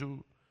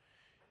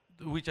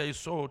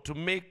to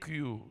make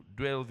you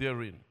dwell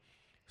therein,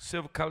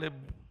 save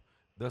Caleb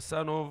the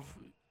son of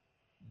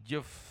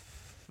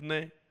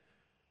Jephunneh,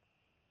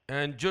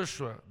 and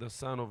Joshua the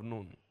son of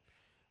Nun.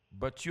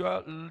 But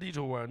your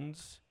little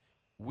ones,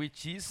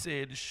 which he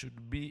said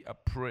should be a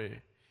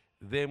prey,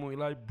 them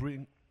will I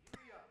bring.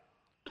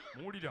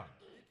 muwulira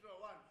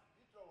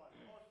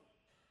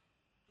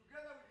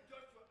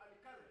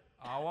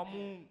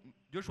awamu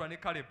joshua ne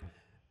kalebu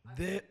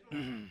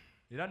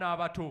era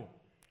n'abato.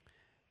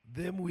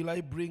 Them will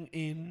I bring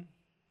in,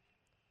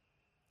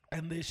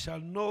 and they shall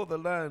know the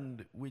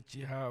land which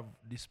ye have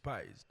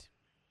despised.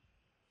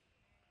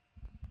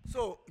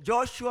 So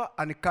Joshua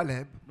and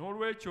Caleb,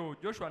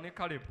 n'olwekyo joshua ne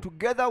kalebu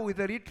together with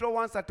the little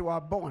ones that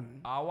were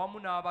born awamu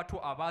n'abato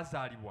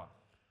abaazaalibwa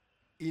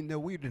in the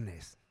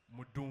wilderness,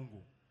 mu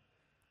ddungu,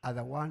 are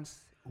the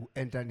ones who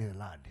entered in the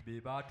land.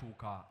 be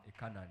baatuuka e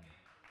kanani.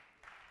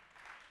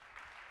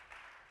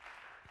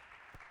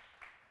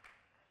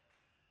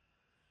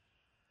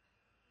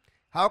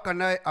 How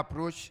can I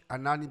approach a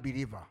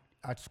non-believer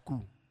at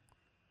school?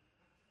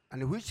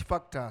 And which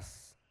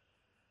factors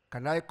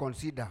can I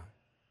consider?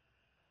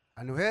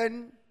 And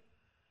when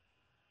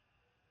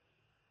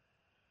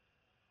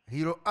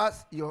he'll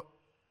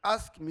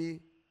ask me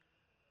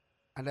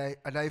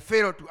and I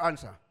fail to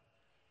answer,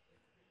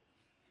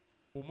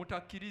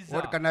 omutakkiriza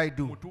what can I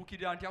do?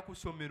 mutuukirira ntya ku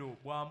ssomero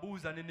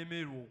bw'ambuuza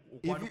n'ennemerwa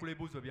okwanukula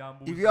ebibuuzo If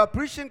by'ambuuza. you are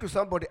preaching to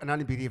somebody, an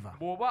unbeliever,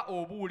 bw'oba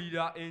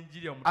obuulira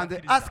enjiri and they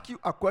omutakkiriza ask you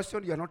a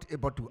question you are not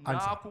able to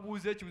answer,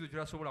 n'akubuuza ekibuuzo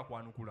kyotasobola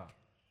kwanukula,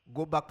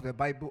 go back to the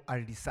Bible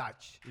and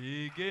research.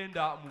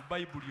 Genda mu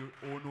Bayibuli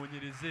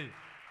onoonyereze.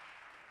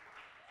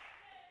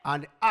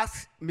 And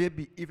ask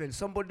maybe even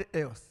somebody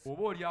else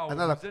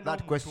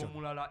that question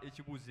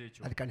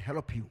that can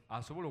help you.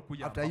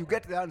 After you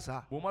get the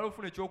answer,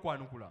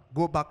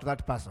 go back to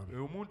that person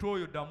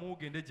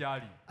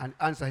and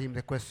answer him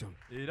the question.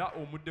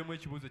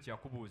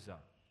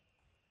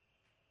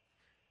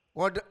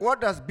 What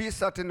does be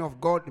certain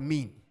of God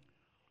mean?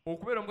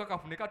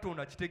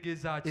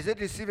 Is it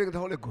receiving the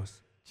Holy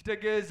Ghost?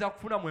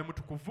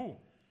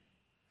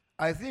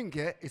 I think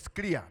it's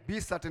clear. Be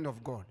certain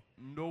of God.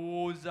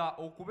 Ndowooza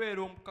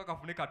okubeera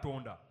omukakafu ne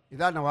Katonda.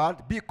 In other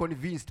words, be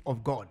convinced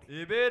of God.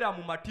 Ebeera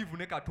mu mativu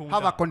ne Katonda.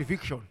 Have a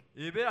conviction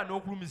ebeera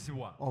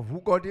n'okulumizibwa of who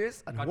God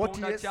is and what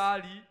He Katonda is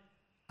kyali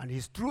and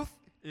His truth.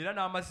 era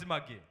n'amazima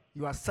ge.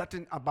 You are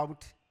certain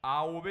about.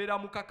 Awo obeera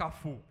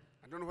mukakafu.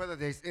 I don't know whether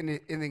there is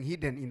anything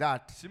hidden in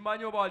that.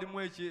 Simanyi oba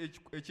walimu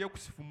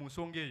ekyekusifu mu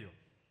nsonga eyo.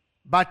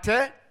 But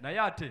naye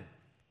ate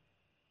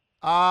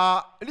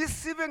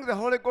receiving the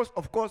Holy Ghost,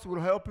 of course, will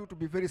help you to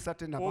be very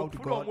certain about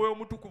okufuna God. omwoyo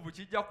omutukuvu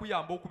kijja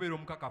kuyamba okubeera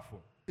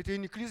omukakafu. It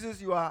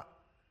increases your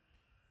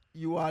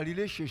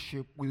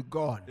relationship with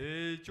God.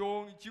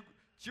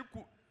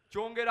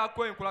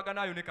 Kyongerako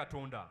enkolaganayo ne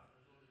Katonda.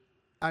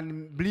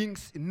 And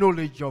brings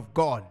knowledge of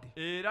God.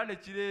 Era ne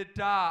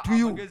kireeta To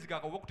you. amagezi ga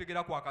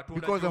okutegeera kwa Katonda.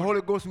 Because the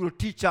Holy Ghost will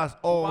teach us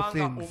all kubanga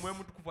things. omwoyo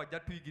omutukuvu ajja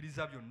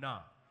tuyigiriza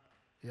byonna.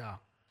 Yeah.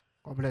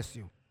 God bless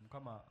you.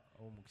 Mukama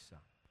omukisa.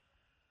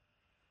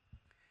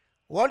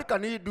 What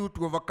can he do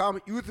to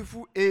overcome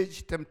youthful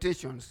age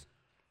temptations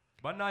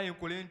Banaye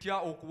nkole ntya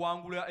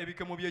okuwangula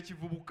ebikemo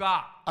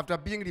by'ekivubuka after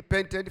being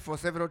repented for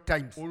several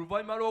times?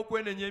 oluvannyuma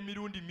lw'okwenenya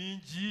emirundi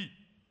mingi?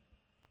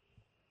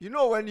 You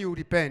know, when you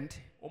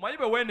repent Omanyi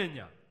bwe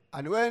weenenya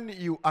and when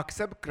you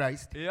accept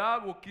Christ, era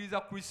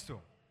bw'okkiriza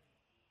Kristo,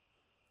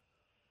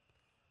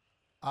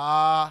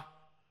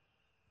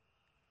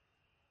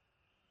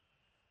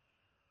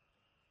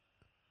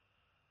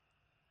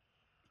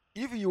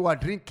 if you are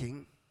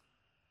drinking,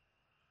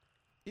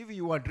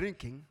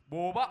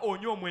 bw'oba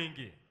onywa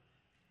omwenge,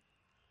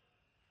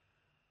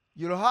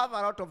 you'll have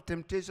a lot of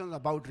temptations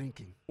about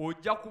drinking.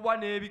 ojja kuba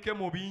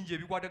n'ebikemo bingi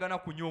ebikwatagana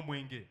kunywa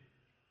omwenge.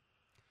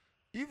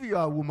 If you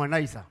are a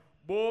womanizer,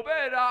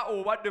 bw'obeera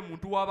obadde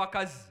muntu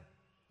w'abakazi,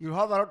 you'll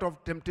have a lot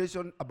of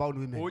temptation about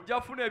women. ojja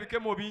kufuna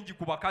ebikemo bingi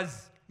ku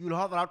bakazi. You'll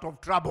have a lot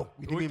of trouble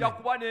with ojja women.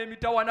 kuba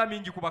n'emitawana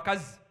mingi ku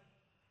bakazi.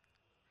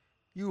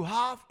 You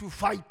have to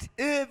fight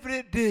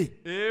every day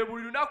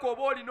Buli lunaku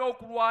oba olina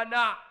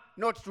okulwana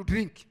not to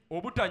drink.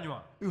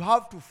 obutanywa. You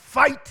have to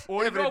fight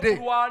Olina every day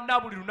okulwana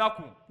buli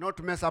lunaku not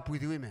to mess up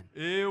with women.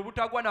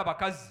 obutagwa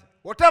n'abakazi.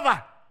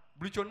 Whatever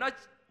Buli kyonna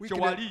kye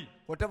weakness, wali,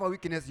 whatever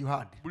weakness you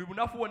had. buli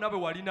bunafu bwonna bwe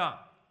walina.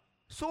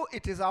 So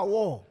it is a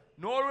war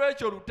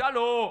N'olwekyo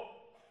lutalo,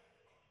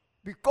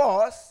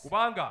 because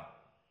kubanga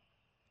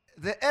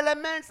the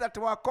elements that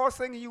were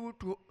causing you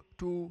to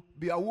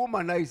be a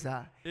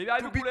womanizer,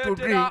 ebyali to bikuleetera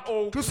drink, to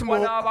okuba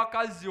smoke,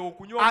 n'abakazi,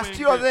 okunywa are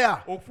still there.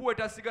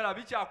 okufuweta sigala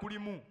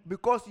bikyakulimu,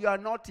 because you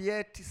are not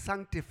yet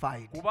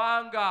sanctified.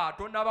 kubanga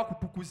tonnaba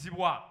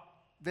kutukuzibwa.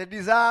 The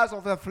desires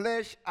of the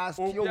flesh are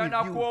still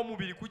Okulyana with you.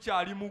 kw'omubiri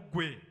kukyali mu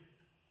ggwe.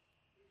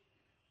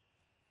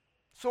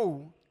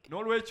 So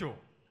N'olwekyo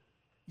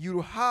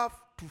you have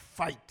to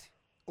fight,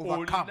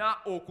 overcome. olina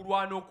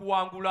okulwana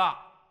okuwangula.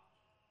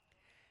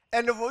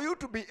 And for you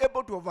to be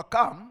able to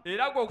overcome,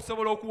 Era gwe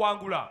okusobola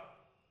okuwangula,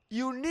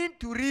 you need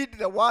to read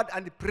the word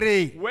and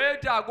pray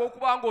weetaaga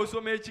okuba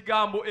ng'osoma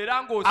ekigambo era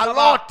a ng'osaba,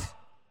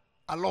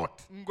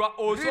 lot. nga Read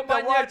osoma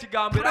the nnyo word,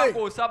 ekigambo era pray.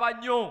 ng'osaba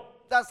nnyo.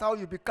 That's how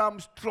you become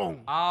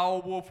strong.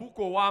 Awo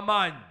bw'ofuuka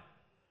ow'amaanyi.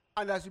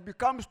 And as you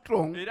become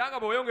strong, Era nga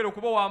bwe weyongera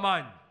okuba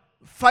ow'amaanyi,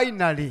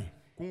 finally,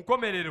 ku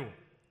nkomerero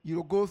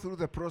you'll go through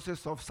the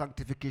process of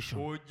sanctification.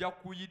 ojja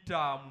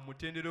kuyita mu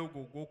mutendera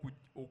ogwo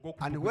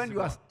And when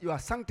ogw'okutukuzibwa. you are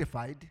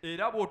sanctified,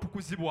 Era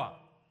bw'otukuzibwa,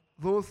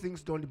 those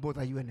things don't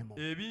bother you anymore.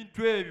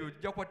 ebintu ebyo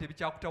ojja kuba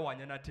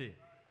tebikyakutawaanya nate.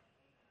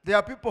 There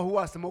are people who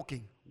are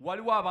smoking.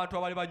 Waliwo abantu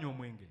abali banywa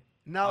omwenge,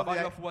 Now, abali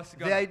the bafuba the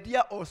sigala.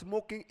 idea of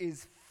smoking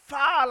is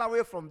far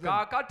away from them.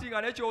 Kaakati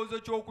nga n'ekirowoozo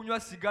ky'okunywa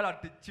sigala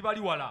kibali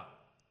wala.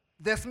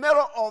 The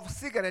smell of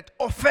cigarette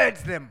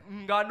offends them.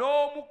 Nga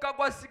n'omukka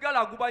gwa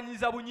sigala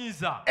gubanyiiza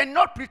bunyiiza. And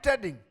not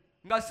pretending.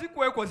 Nga si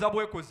kwekoza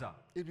bwekoza.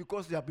 It's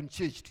because they have been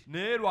changed.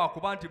 Naye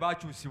lwakuba nti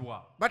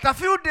baakyusibwa. But a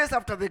few days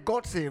after they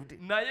got saved,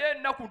 Naye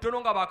ennaku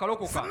ntono nga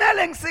baakalokoka,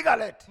 smelling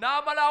cigarette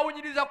n'amala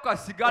awunyiriza ku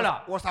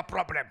kasigala, was a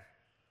problem.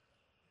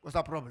 Was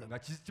a problem. nga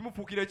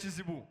kimufuukira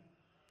ekizibu.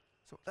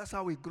 So that's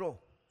how we grow.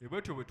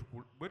 Bwetyo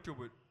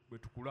bwe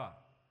tukula.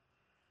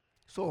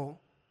 So,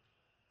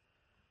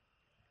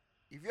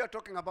 if you are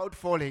talking about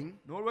falling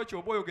N'olwekyo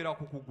oba oyogera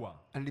ku kugwa,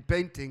 and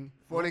repenting,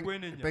 falling,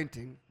 N'okwenenya.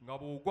 repenting, nga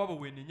bw'ogwa bwe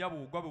weenenya,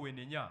 bw'ogwa bwe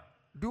weenenya,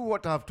 do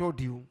what I have told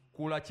you.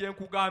 kola kye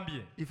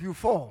nkugambye. If you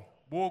fall,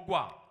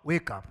 Bw'ogwa,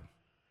 wake up,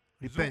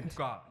 repent.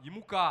 zuukuka,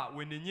 yimuka,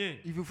 weenenye.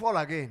 If you fall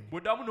again,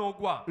 Bw'oddamu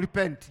n'ogwa,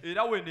 repent.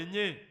 era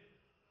weenenye.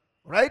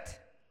 Right?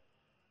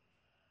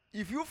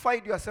 If you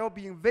find yourself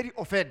being very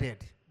offended,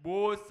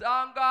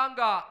 Bw'osanga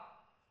nga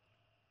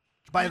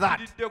by that,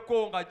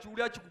 kiyitiriddeko nga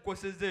kiwulira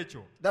kikukoseza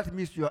ekyo that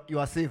means you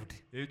are saved.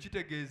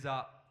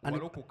 kitegeeza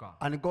walokoka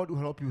And God will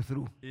help you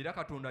through. era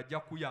Katonda ajja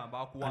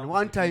kukuyamba And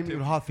one time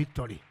you'll have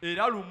victory.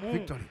 era lumu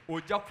Victory.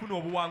 ojja kufuna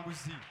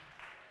obuwanguzi.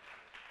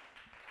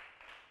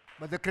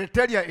 But the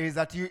criteria is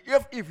that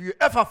if you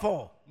ever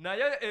fall,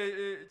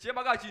 naye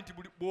kyembaga kinti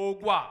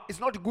bw'ogwa it's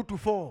not good to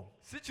fall.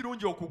 si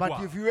kirungi But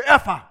okugwa, if you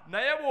ever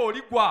naye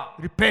bw'oligwa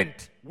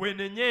repent,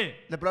 wenenye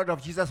the blood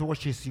of Jesus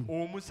washes you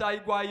omusaayi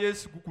gwa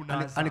Yesu and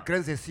gukunaaza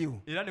cleanses you.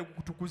 era ne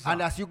gukutukuza.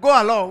 And as you go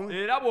along,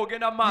 Era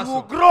bw'ogenda mu you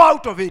will maaso grow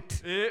out of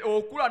it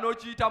okula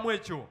n'okiyitamu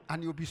ekyo,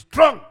 and you'll be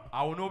strong.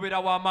 awo n'obeera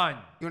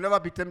w'amaanyi, You'll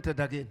never be tempted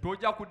again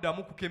tojja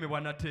kuddamu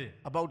kukemebwa nate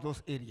about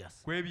those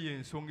areas. ku ebyo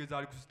ensonga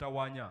ezaali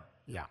kuzitawaanya.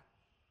 Yeah.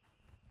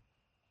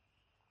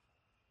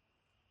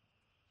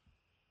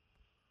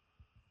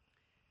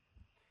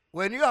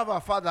 When you have a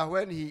father,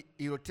 when he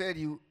will tell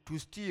you to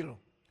steal,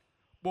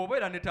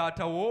 bw'obeera ne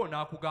taatawo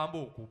n'akugamba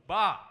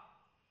okubba,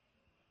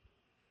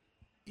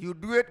 you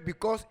do it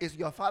because it's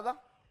your father.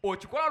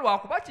 okikola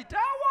lwakuba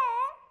kitaawo.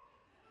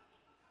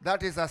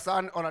 That is a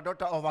son or a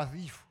daughter of a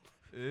thief.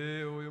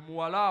 Oyo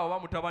muwala oba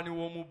mutabani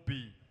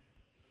w'omubbi.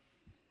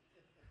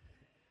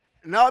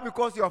 Now,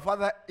 because your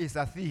father is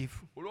a thief,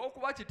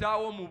 Olw'okuba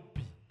kitaawo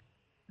mubbi,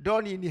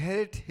 don't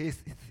inherit his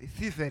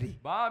thievery.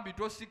 bambi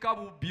tosika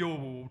bubbi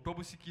obwo,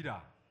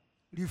 tobusikira.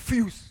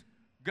 Refuse.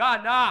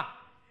 Gaana.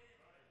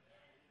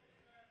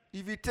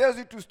 If he tells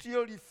you to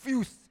steal,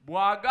 refuse.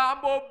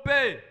 Bw'agamba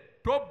obbe,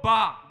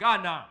 tobba.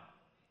 Gaana.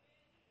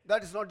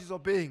 That is not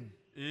disobeying.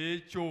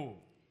 Ekyo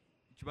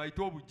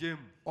kibayita obujeemu.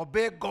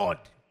 Obey God.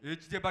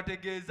 Ekyo kye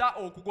bategeeza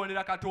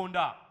okugondera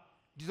Katonda.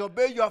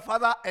 Disobey your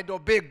father and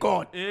obey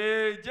God.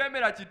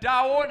 Jeemera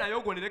kitaawo naye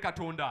ogondere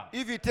Katonda.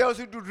 If he tells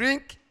you to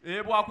drink,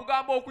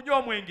 Bw'akugamba okunywa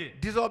omwenge,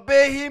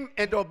 disobey him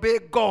and obey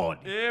God.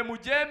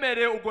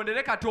 mujeemere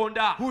ogondere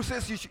Katonda. Who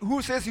says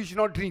you should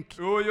not drink?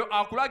 Oyo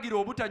akulagira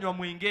obutanywa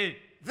mwenge.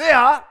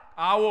 There,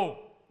 Awo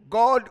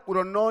God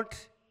will not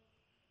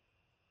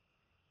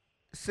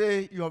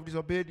say you have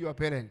disobeyed your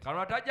parent.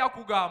 Katonda tajja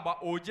kugamba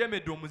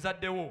ojeemedde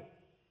omuzaddewo.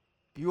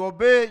 You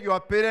obey your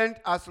parent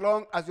as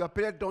long as your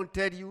parent don't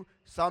tell you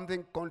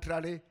something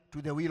contrary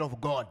to the will of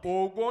God.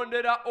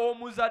 Ogondera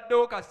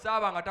omuzaddewo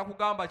kasaaba nga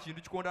takugamba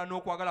kintu kikondana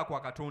n'okwagala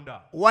kwa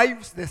Katonda.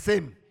 Wives the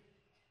same.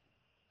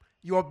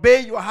 You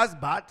obey your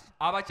husband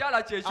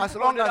Abakyala kye as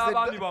long kikondera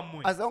abaami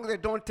bammwe. as they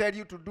don't tell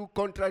you to do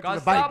contrary to the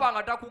Kasaaba Bible.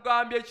 nga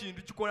takugambye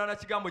ekintu kikondana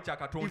kigambo kya If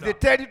they Katonda.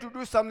 tell you to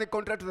do something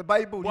contrary to the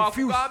Bible,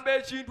 refuse Bw'akugamba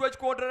ekintu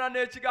ekikondana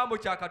n'ekigambo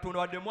kya Katonda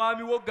wadde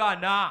mwami wo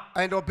gaana,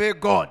 and obey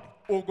God.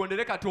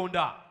 ogondere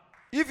Katonda.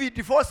 If he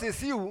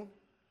divorces you,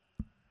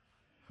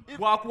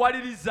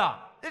 Bw'akuwaliriza,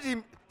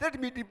 let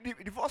me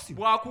divorce you.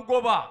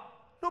 bw'akugoba,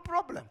 No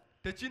problem.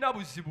 tekirina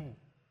buzibu.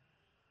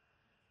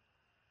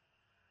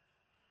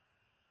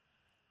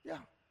 Yeah.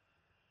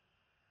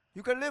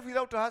 You can live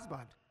without a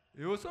husband.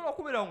 Osobola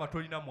okubeerawo nga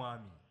tolina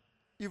mwami.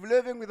 If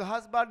living with a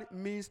husband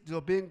means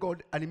disobeying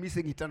God and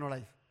missing eternal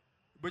life.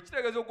 Bwe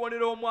kitegeeza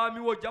okugondera omwami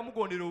wo, ojja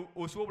mugondera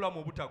osobola obulamu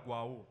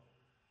obutaggwaawo.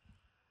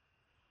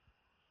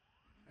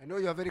 I know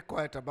you are very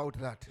quiet about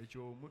that.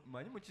 Ekyo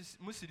manyi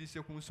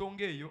musirise ku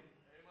nsonga eyo.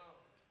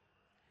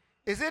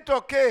 Is it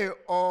okay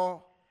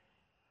or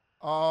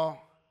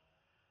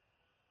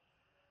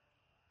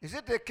is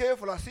it okay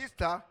for a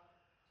sister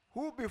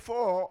who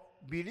before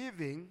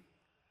believing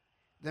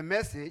the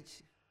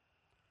message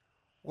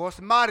was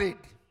married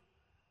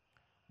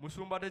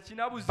Musumba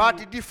tekina buzibu.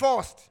 but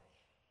divorced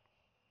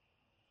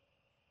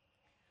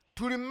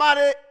to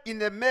remarry in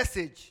the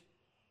message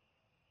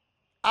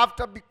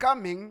after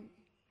becoming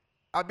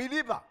a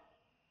believer?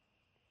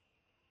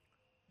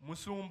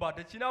 Musumba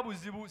tekina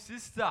buzibu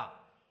sister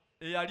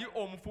eyali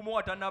omufumo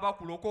watannaba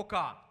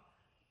kulokoka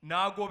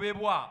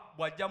n'agobebwa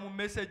bw'ajja mu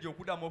message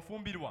okudda mu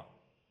fumbirwa.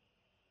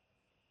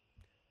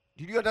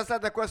 Did you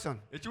understand the question?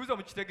 Ekibuuzo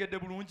mukitegedde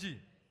bulungi?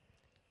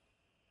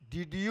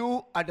 Did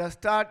you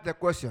understand the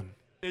question?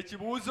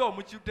 Ekibuuzo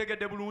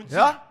mukitegedde bulungi?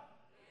 Yeah?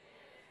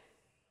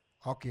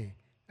 Okay.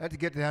 Let's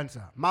get the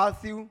answer.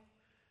 Matthew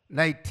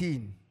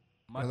 19.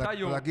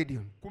 Matayo Brother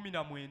Gideon.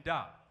 19.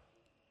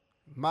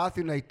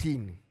 Matthew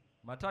 19,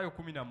 Matayo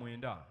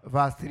 19.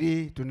 verse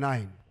 3 to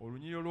 9.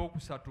 Olunyiriro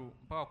lw'okusatu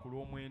mpaka ku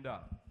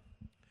lw'omwenda.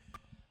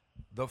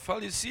 The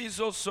Pharisees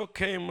also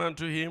came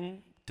unto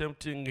him,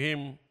 tempting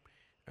him,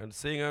 and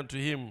saying unto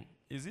him,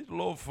 Is it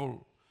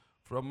lawful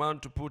for a man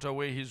to put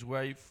away his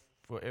wife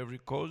for every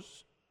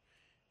cause?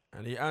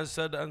 And he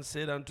answered and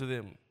said unto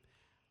them,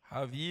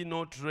 Have ye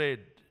not read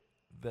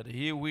that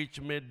he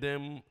which made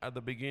them at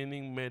the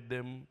beginning made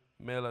them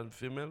male and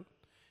female?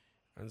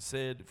 And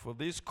said, For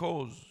this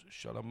cause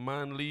shall a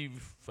man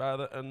leave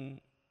father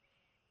and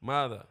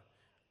mother,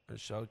 and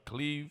shall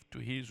cleave to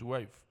his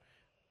wife,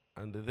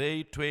 and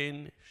they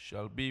twain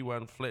shall be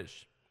one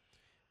flesh.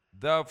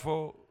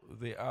 Therefore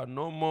they are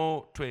no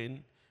more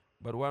twain,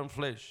 but one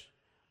flesh.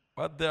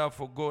 What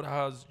therefore God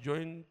has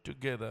joined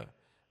together,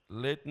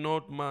 let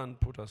not man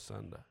put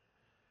asunder.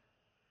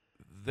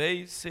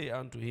 They say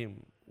unto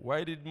him,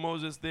 Why did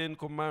Moses then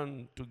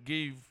command to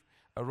give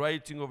a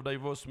writing of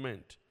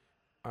divorcement?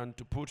 and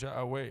to put her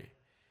away.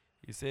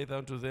 He saith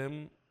unto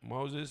them,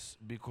 Moses,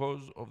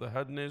 because of the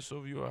hardness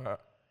of your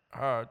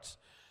hearts,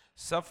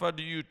 suffered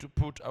you to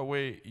put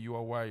away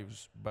your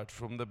wives, but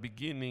from the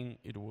beginning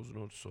it was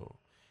not so.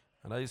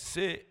 And I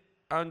say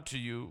unto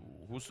you,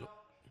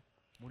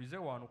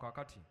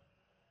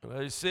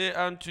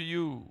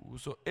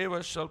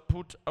 whosoever shall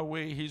put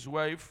away his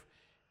wife,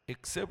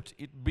 except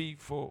it be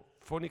for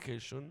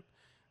fornication,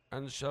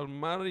 and shall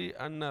marry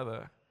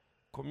another,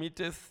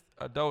 committeth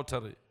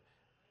adultery.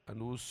 And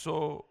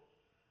whoso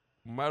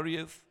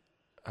marrieth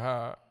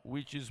her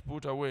which is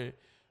put away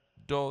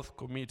doth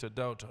commit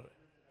adultery.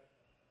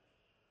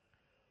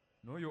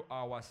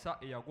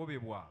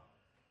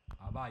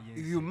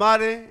 If you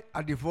marry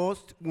a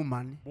divorced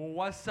woman,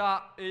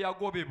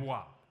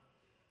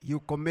 you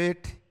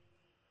commit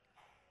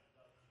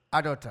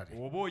adultery.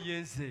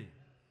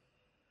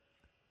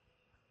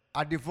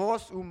 A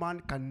divorced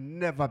woman can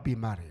never be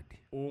married.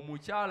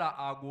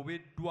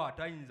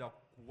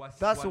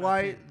 That's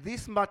why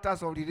these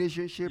matters of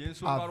relationship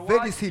are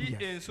very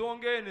serious.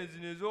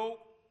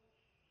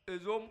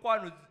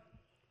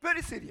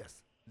 Very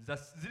serious.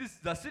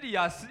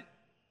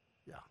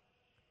 Yeah.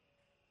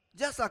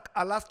 Just like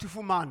a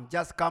lustful man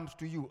just comes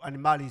to you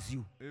and marries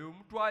you.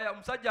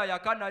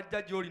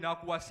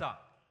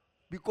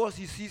 Because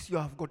he sees you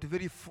have got a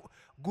very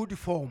good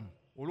form.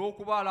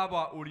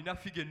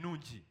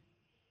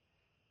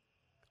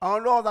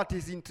 And all that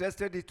he's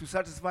interested is to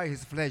satisfy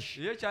his flesh.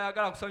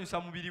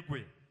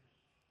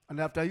 And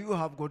after you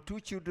have got 2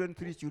 children,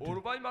 3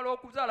 children,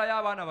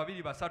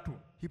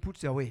 he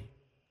puts you away.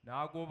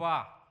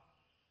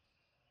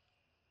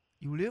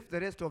 You live the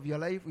rest of your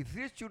life with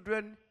 3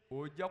 children.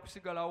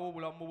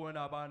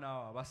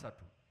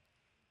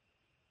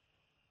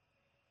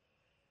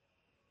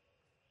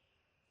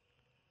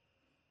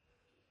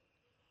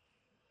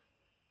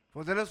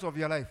 For the rest of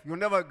your life, you'll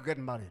never get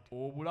married.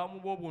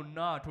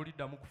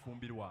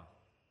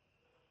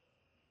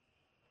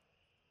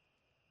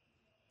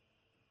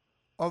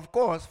 Of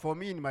course, for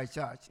me in my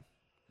church,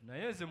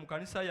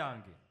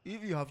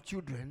 if you have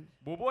children,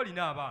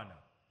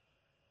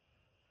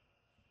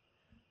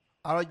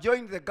 I'll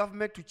join the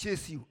government to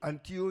chase you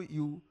until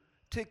you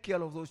take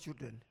care of those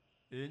children.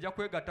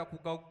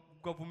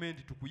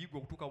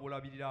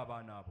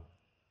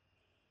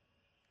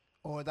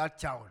 Or that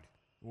child.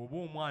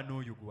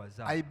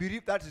 I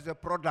believe that is a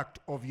product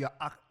of your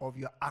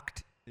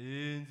act.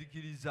 And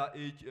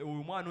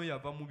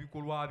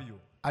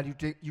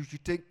you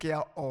should take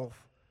care of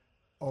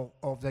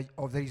the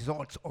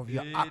results of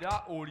your act.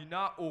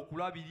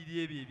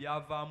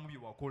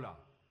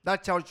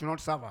 That child should not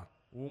suffer.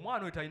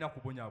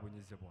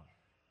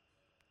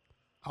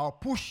 I'll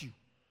push you.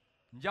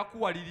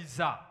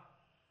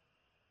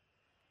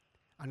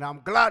 And I'm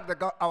glad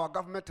our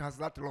government has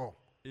that law.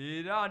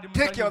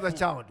 Take care of the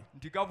child.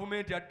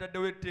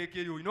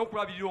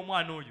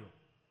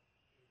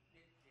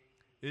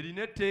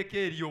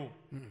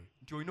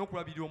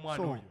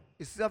 So,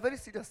 it's a very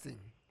serious thing.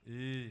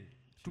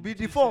 To be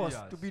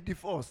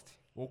divorced,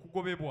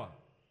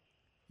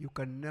 you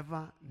can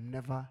never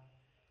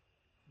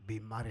be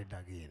married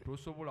again.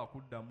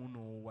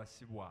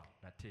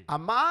 A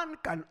man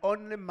can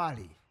only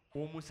marry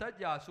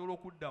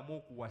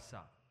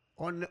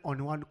only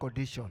on one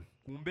condition.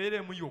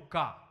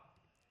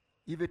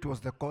 If it was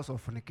the cause of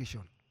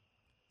fornication.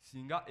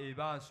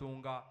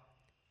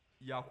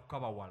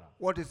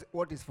 What is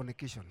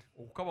fornication?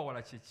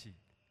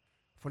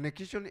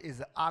 Fornication is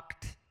the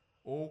act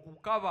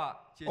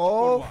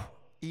of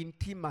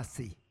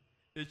intimacy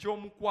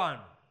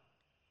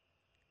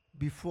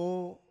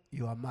before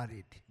you are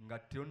married.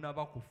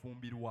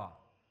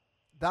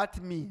 That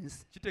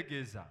means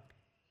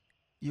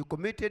you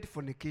committed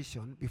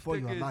fornication before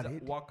you are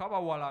married,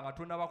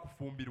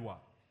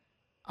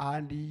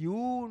 and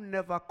you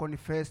never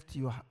confessed to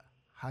your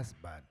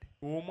husband.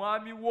 Or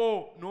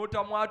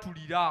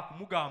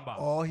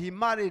he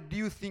married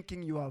you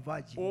thinking you are a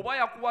virgin.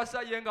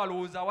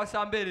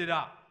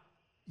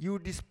 You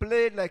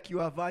displayed like you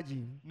are a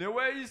virgin.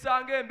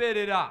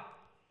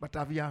 But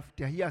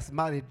after he has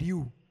married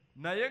you,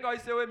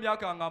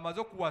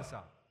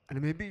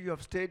 and maybe you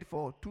have stayed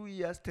for 2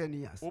 years, 10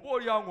 years,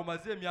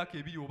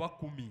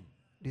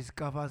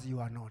 discovers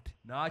you are not.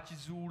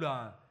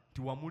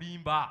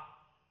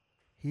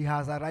 He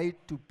has a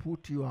right to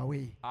put you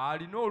away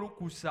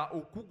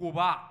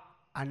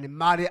and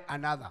marry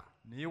another.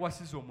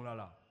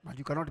 But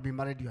you cannot be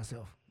married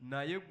yourself.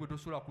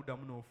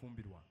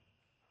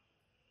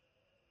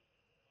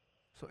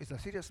 So it's a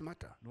serious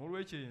matter.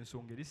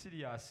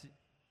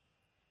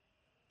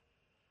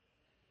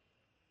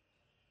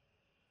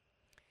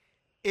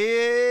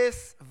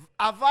 Is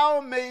a vow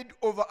made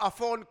over a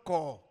phone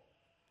call?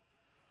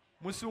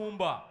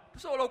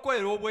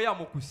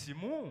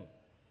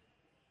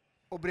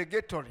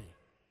 Obligatory.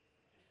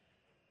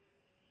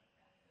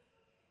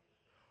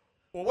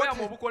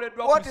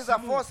 What is a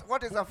false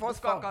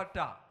vow?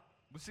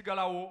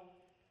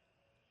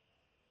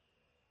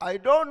 I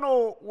don't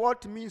know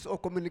what means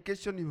of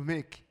communication you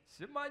make.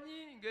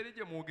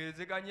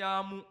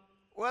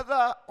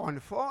 Whether on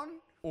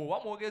phone oba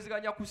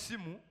mwogezeganya ku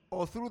simu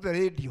or through the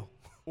radio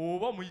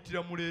oba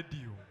muyitira mu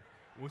leediyo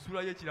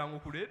osulayo ekirango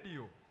ku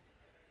leediyo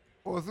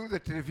or through the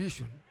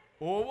television.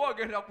 oba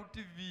ogenda ku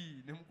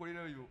tv ne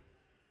mukolerayo.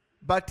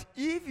 But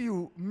if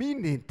you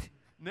mean it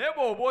naye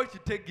bw'oba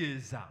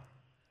okitegeeza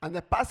and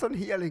the person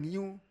hearing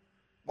you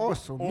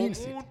also means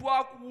it, omuntu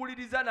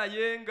akuwuliriza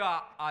naye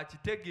nga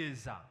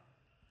akitegeeza,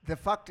 the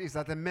fact is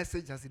that the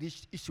message has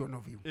reached each one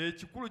of you.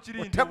 ekikulu kiri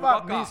nti Whatever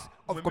obubaka means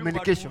of mwe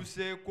communication.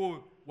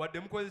 mubatuuseeko wadde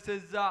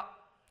mukozesezza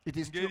It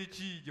is still, ngeri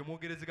ki gye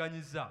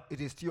mwogerezeganyizza it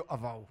is still a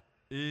vow.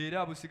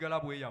 era busigala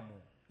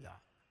bweyamo. Yeah.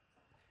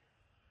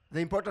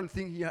 The important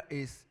thing here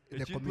is the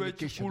Ekintu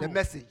communication, ekikulu the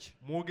message,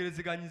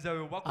 mwogerezeganyiza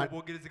obubaka And-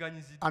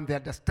 obwogerezeganyizidde and the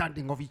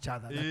understanding of each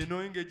other. That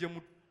eno engeri gye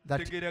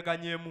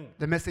mutegereganyeemu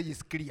the message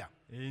is clear.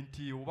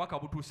 nti obubaka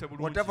butuuse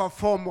bulungi Whatever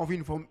form of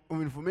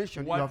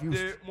information you have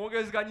used. wadde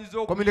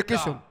mwogerezeganyiza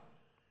Communication. okuyita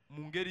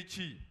mu ngeri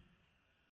ki